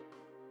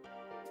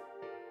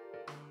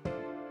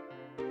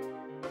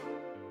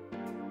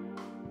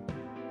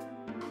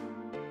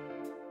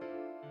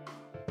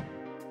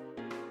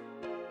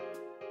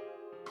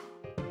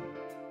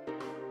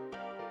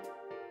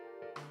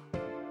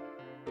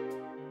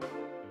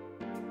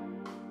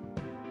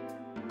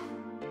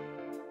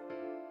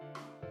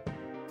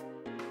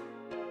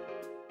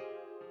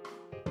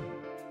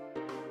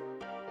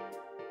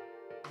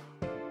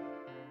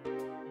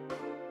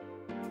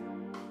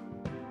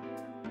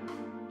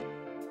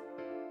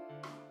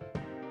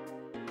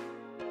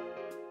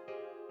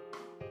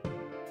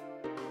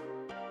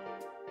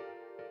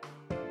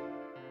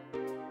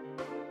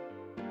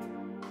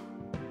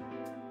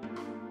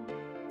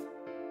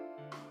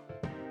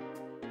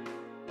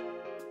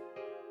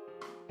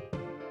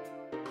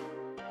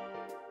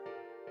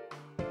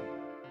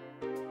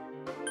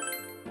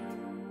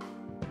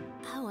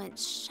 went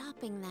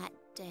shopping that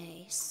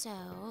day,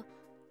 so...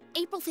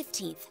 April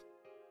 15th.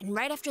 And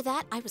right after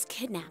that, I was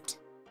kidnapped.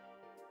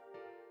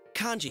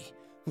 Kanji,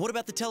 what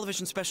about the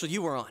television special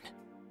you were on?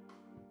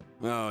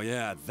 Oh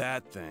yeah,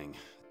 that thing.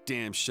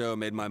 Damn show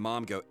made my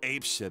mom go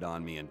apeshit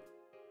on me and...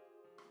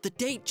 The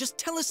date, just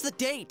tell us the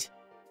date!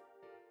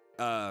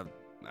 I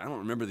don't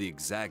remember the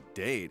exact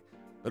date,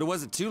 but it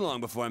wasn't too long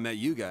before I met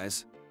you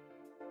guys.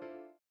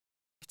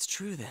 It's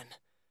true then.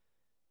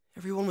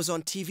 Everyone was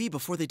on TV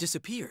before they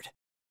disappeared.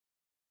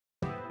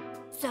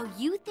 So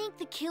you think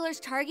the killer's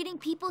targeting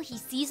people he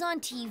sees on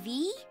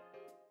TV?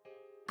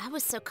 I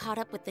was so caught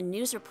up with the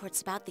news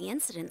reports about the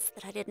incidents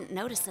that I didn't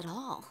notice at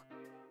all.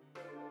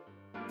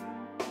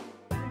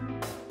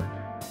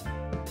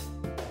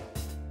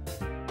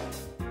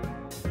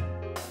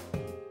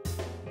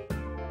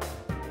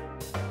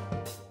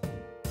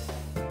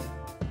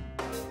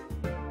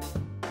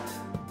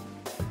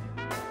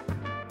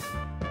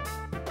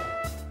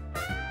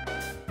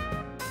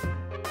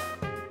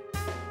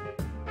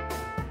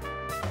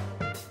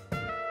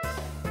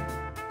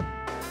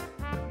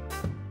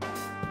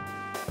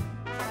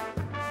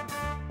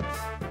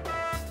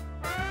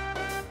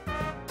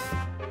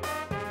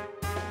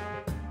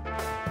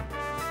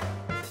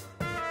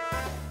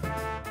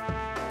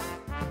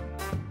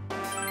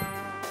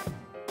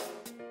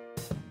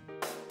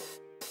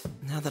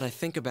 Now that I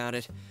think about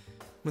it,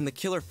 when the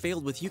killer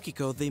failed with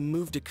Yukiko, they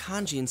moved to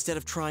Kanji instead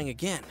of trying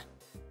again.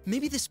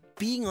 Maybe this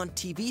being on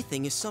TV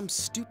thing is some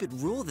stupid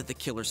rule that the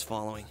killer's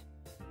following.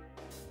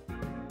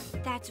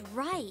 That's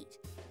right.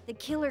 The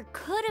killer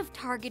could have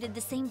targeted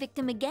the same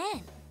victim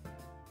again.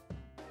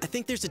 I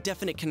think there's a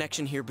definite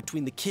connection here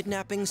between the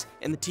kidnappings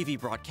and the TV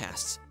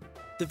broadcasts.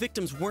 The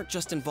victims weren't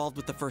just involved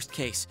with the first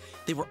case,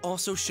 they were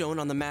also shown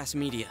on the mass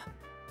media.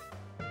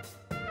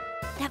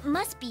 That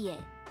must be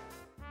it.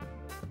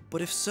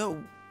 But if so,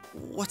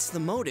 what's the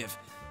motive?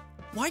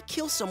 Why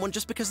kill someone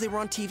just because they were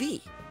on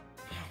TV?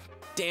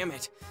 Damn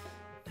it.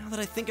 Now that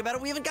I think about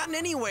it, we haven't gotten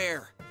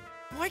anywhere.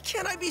 Why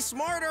can't I be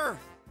smarter?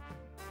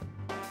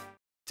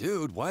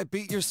 Dude, why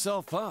beat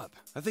yourself up?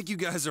 I think you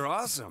guys are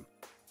awesome.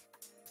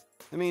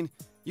 I mean,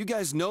 you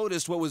guys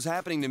noticed what was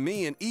happening to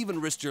me and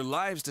even risked your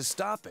lives to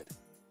stop it.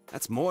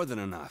 That's more than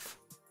enough.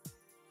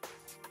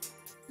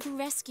 You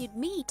rescued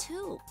me,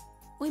 too.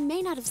 We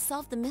may not have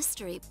solved the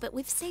mystery, but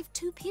we've saved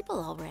 2 people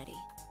already.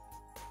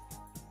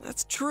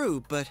 That's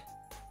true, but...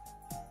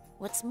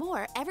 What's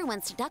more,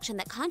 everyone's deduction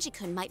that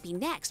Kanji-kun might be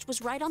next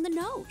was right on the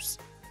nose.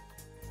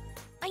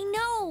 I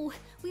know!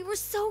 We were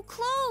so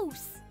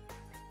close!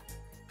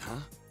 Huh?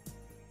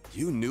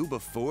 You knew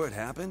before it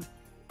happened?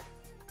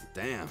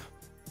 Damn.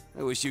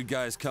 I wish you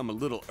guys come a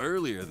little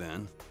earlier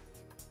then.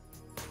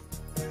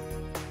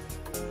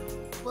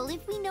 Well,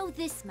 if we know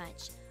this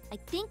much, I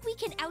think we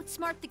can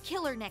outsmart the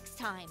killer next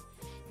time.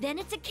 Then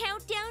it's a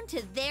countdown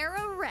to their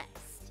arrest.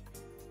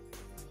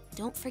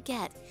 Don't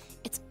forget,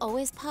 it's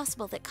always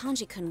possible that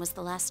Kanji-kun was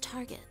the last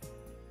target.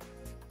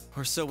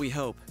 Or so we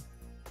hope.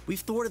 We've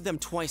thwarted them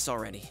twice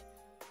already.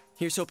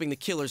 Here's hoping the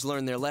killers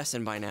learned their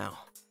lesson by now.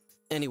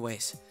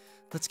 Anyways,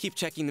 let's keep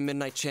checking the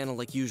Midnight Channel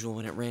like usual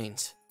when it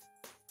rains.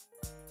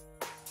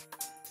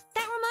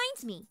 That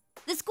reminds me,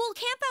 the school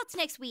campout's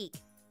next week.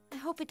 I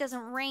hope it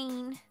doesn't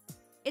rain.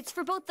 It's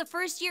for both the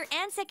first year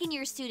and second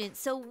year students,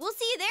 so we'll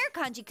see you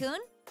there, Kanji-kun.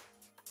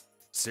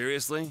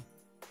 Seriously?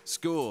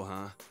 School,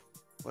 huh?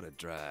 What a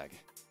drag.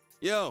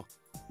 Yo,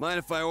 mind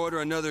if I order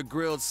another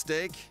grilled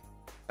steak?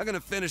 I'm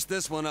gonna finish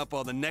this one up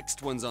while the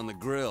next one's on the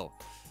grill.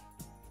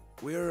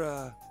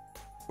 We're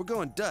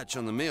going Dutch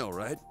on the meal,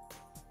 right?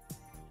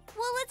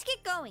 Well, let's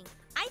get going.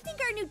 I think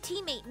our new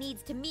teammate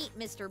needs to meet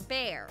Mr.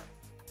 Bear.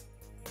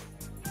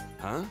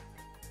 Huh?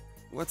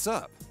 What's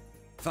up?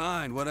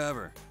 Fine,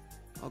 whatever.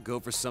 I'll go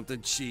for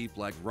something cheap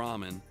like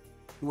ramen.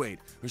 Wait,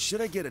 or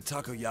should I get a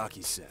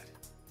takoyaki set?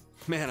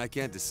 Man, I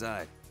can't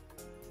decide.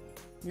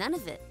 None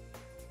of it.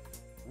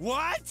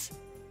 What?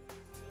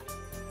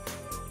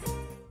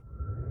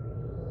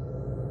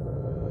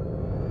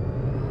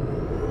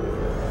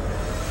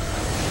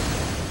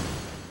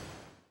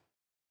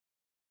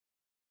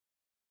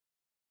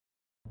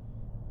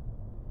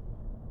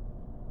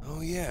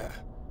 Oh yeah.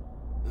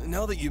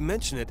 Now that you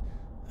mention it,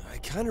 I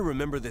kind of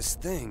remember this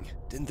thing.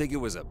 Didn't think it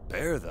was a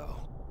bear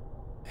though.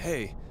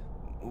 Hey,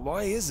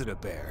 why is it a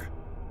bear?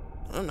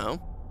 I don't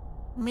know.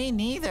 Me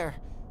neither.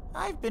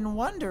 I've been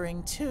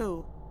wondering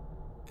too.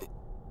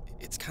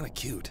 It's kind of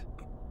cute.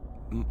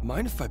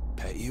 Mind if I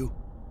pet you?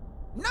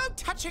 No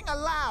touching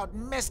allowed,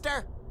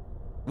 mister!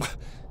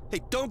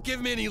 Hey, don't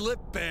give me any lip,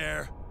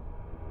 bear!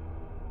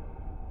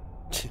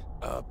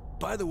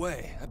 By the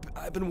way,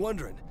 I've been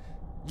wondering.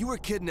 You were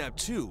kidnapped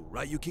too,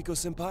 right,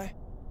 Yukiko-senpai?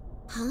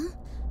 Huh?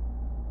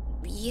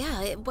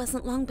 Yeah, it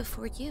wasn't long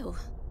before you.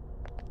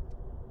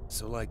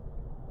 So, like,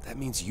 that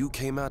means you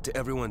came out to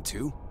everyone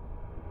too?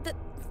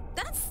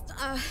 That's,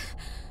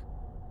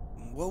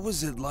 What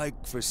was it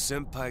like for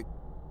Senpai...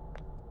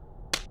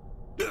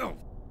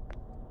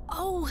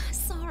 Oh,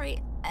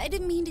 sorry. I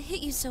didn't mean to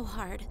hit you so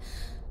hard.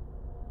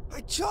 My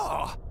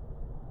jaw!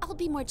 I'll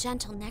be more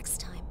gentle next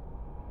time.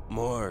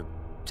 More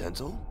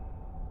gentle?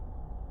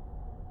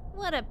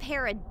 What a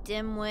pair of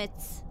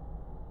dimwits.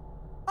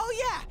 Oh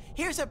yeah,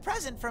 here's a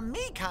present from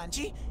me,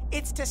 Kanji.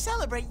 It's to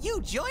celebrate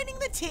you joining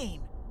the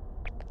team.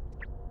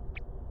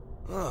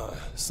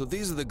 So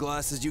these are the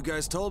glasses you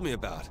guys told me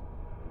about.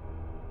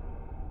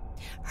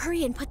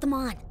 Hurry and put them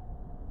on.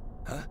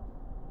 Huh?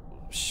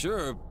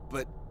 Sure,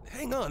 but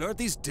hang on, aren't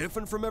these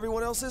different from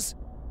everyone else's?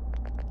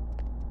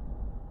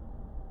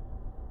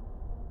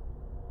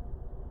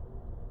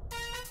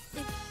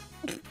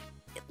 It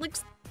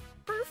looks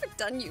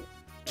perfect on you.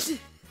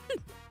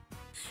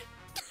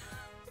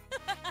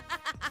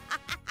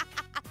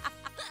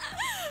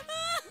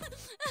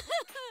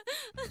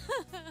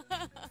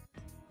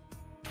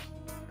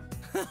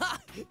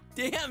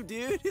 Damn,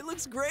 dude, it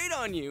looks great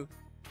on you.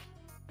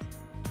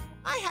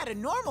 I had a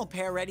normal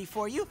pair ready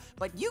for you,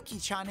 but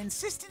Yuki-chan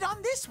insisted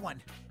on this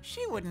one.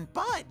 She wouldn't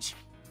budge.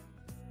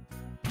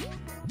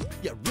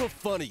 Yeah, real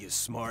funny, you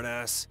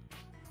smartass.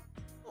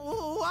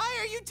 Why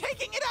are you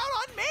taking it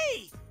out on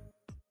me?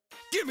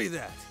 Give me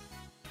that!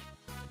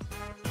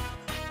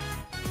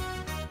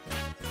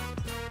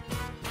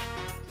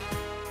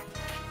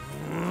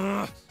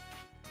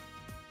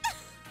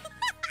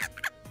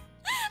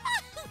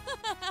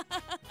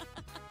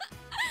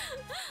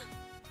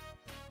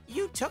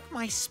 You took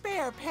my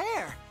spare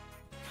pair.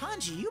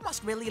 Kanji, you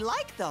must really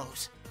like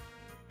those.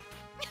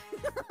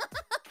 Oh,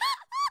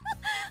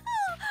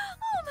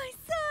 my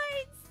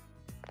sides!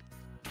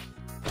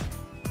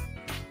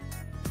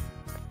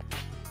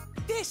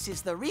 This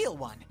is the real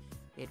one.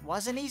 It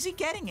wasn't easy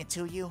getting it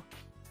to you.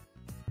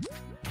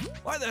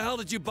 Why the hell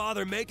did you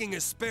bother making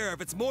a spare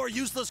if it's more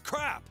useless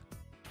crap?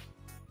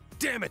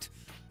 Damn it!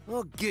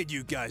 I'll get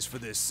you guys for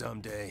this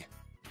someday.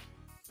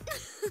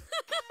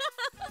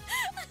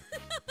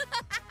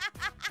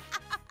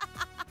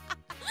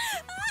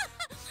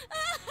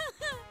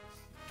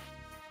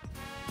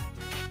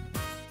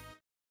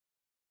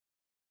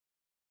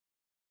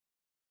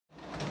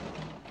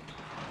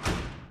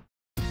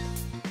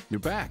 You're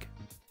back.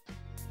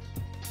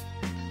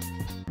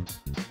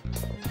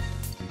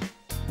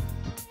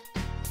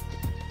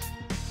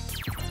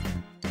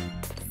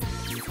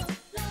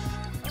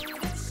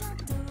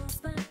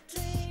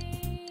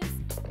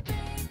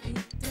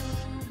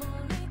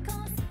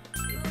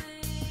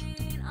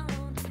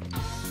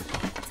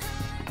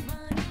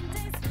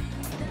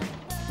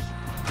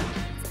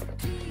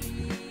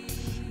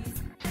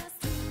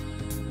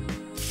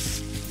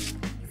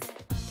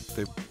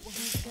 They...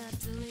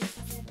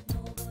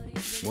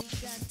 What?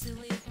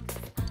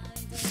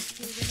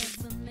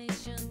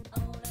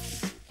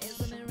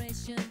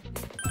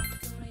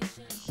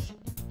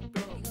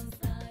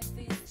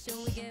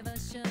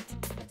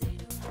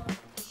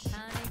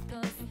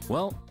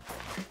 Well,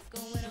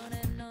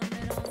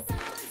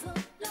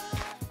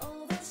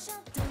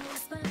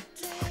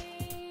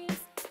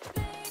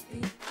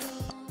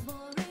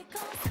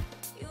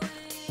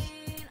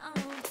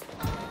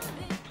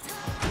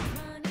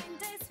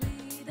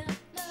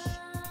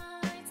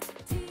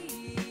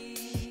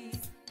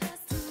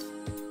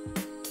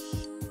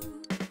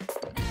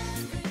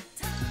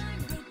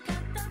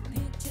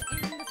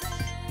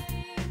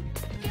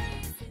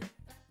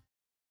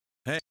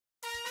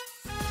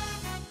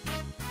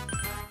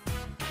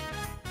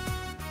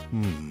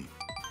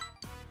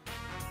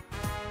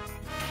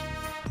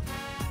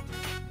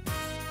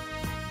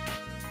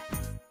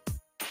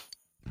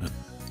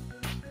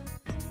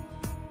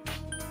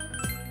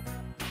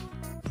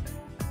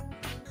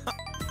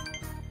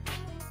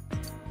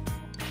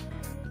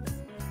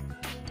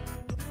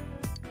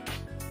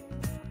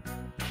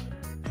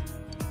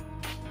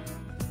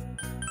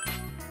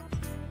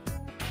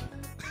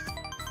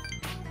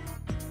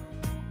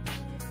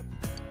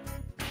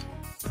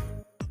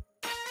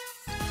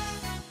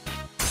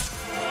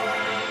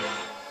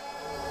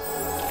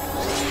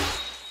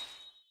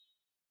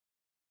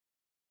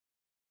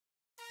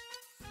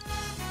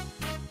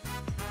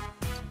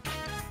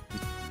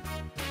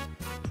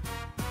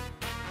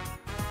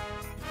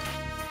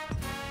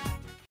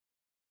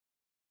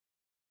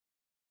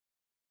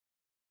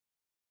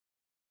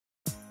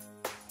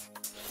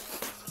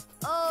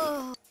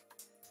 Oh.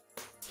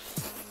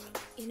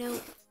 You know,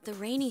 the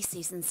rainy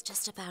season's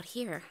just about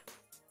here.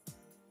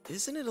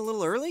 Isn't it a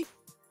little early?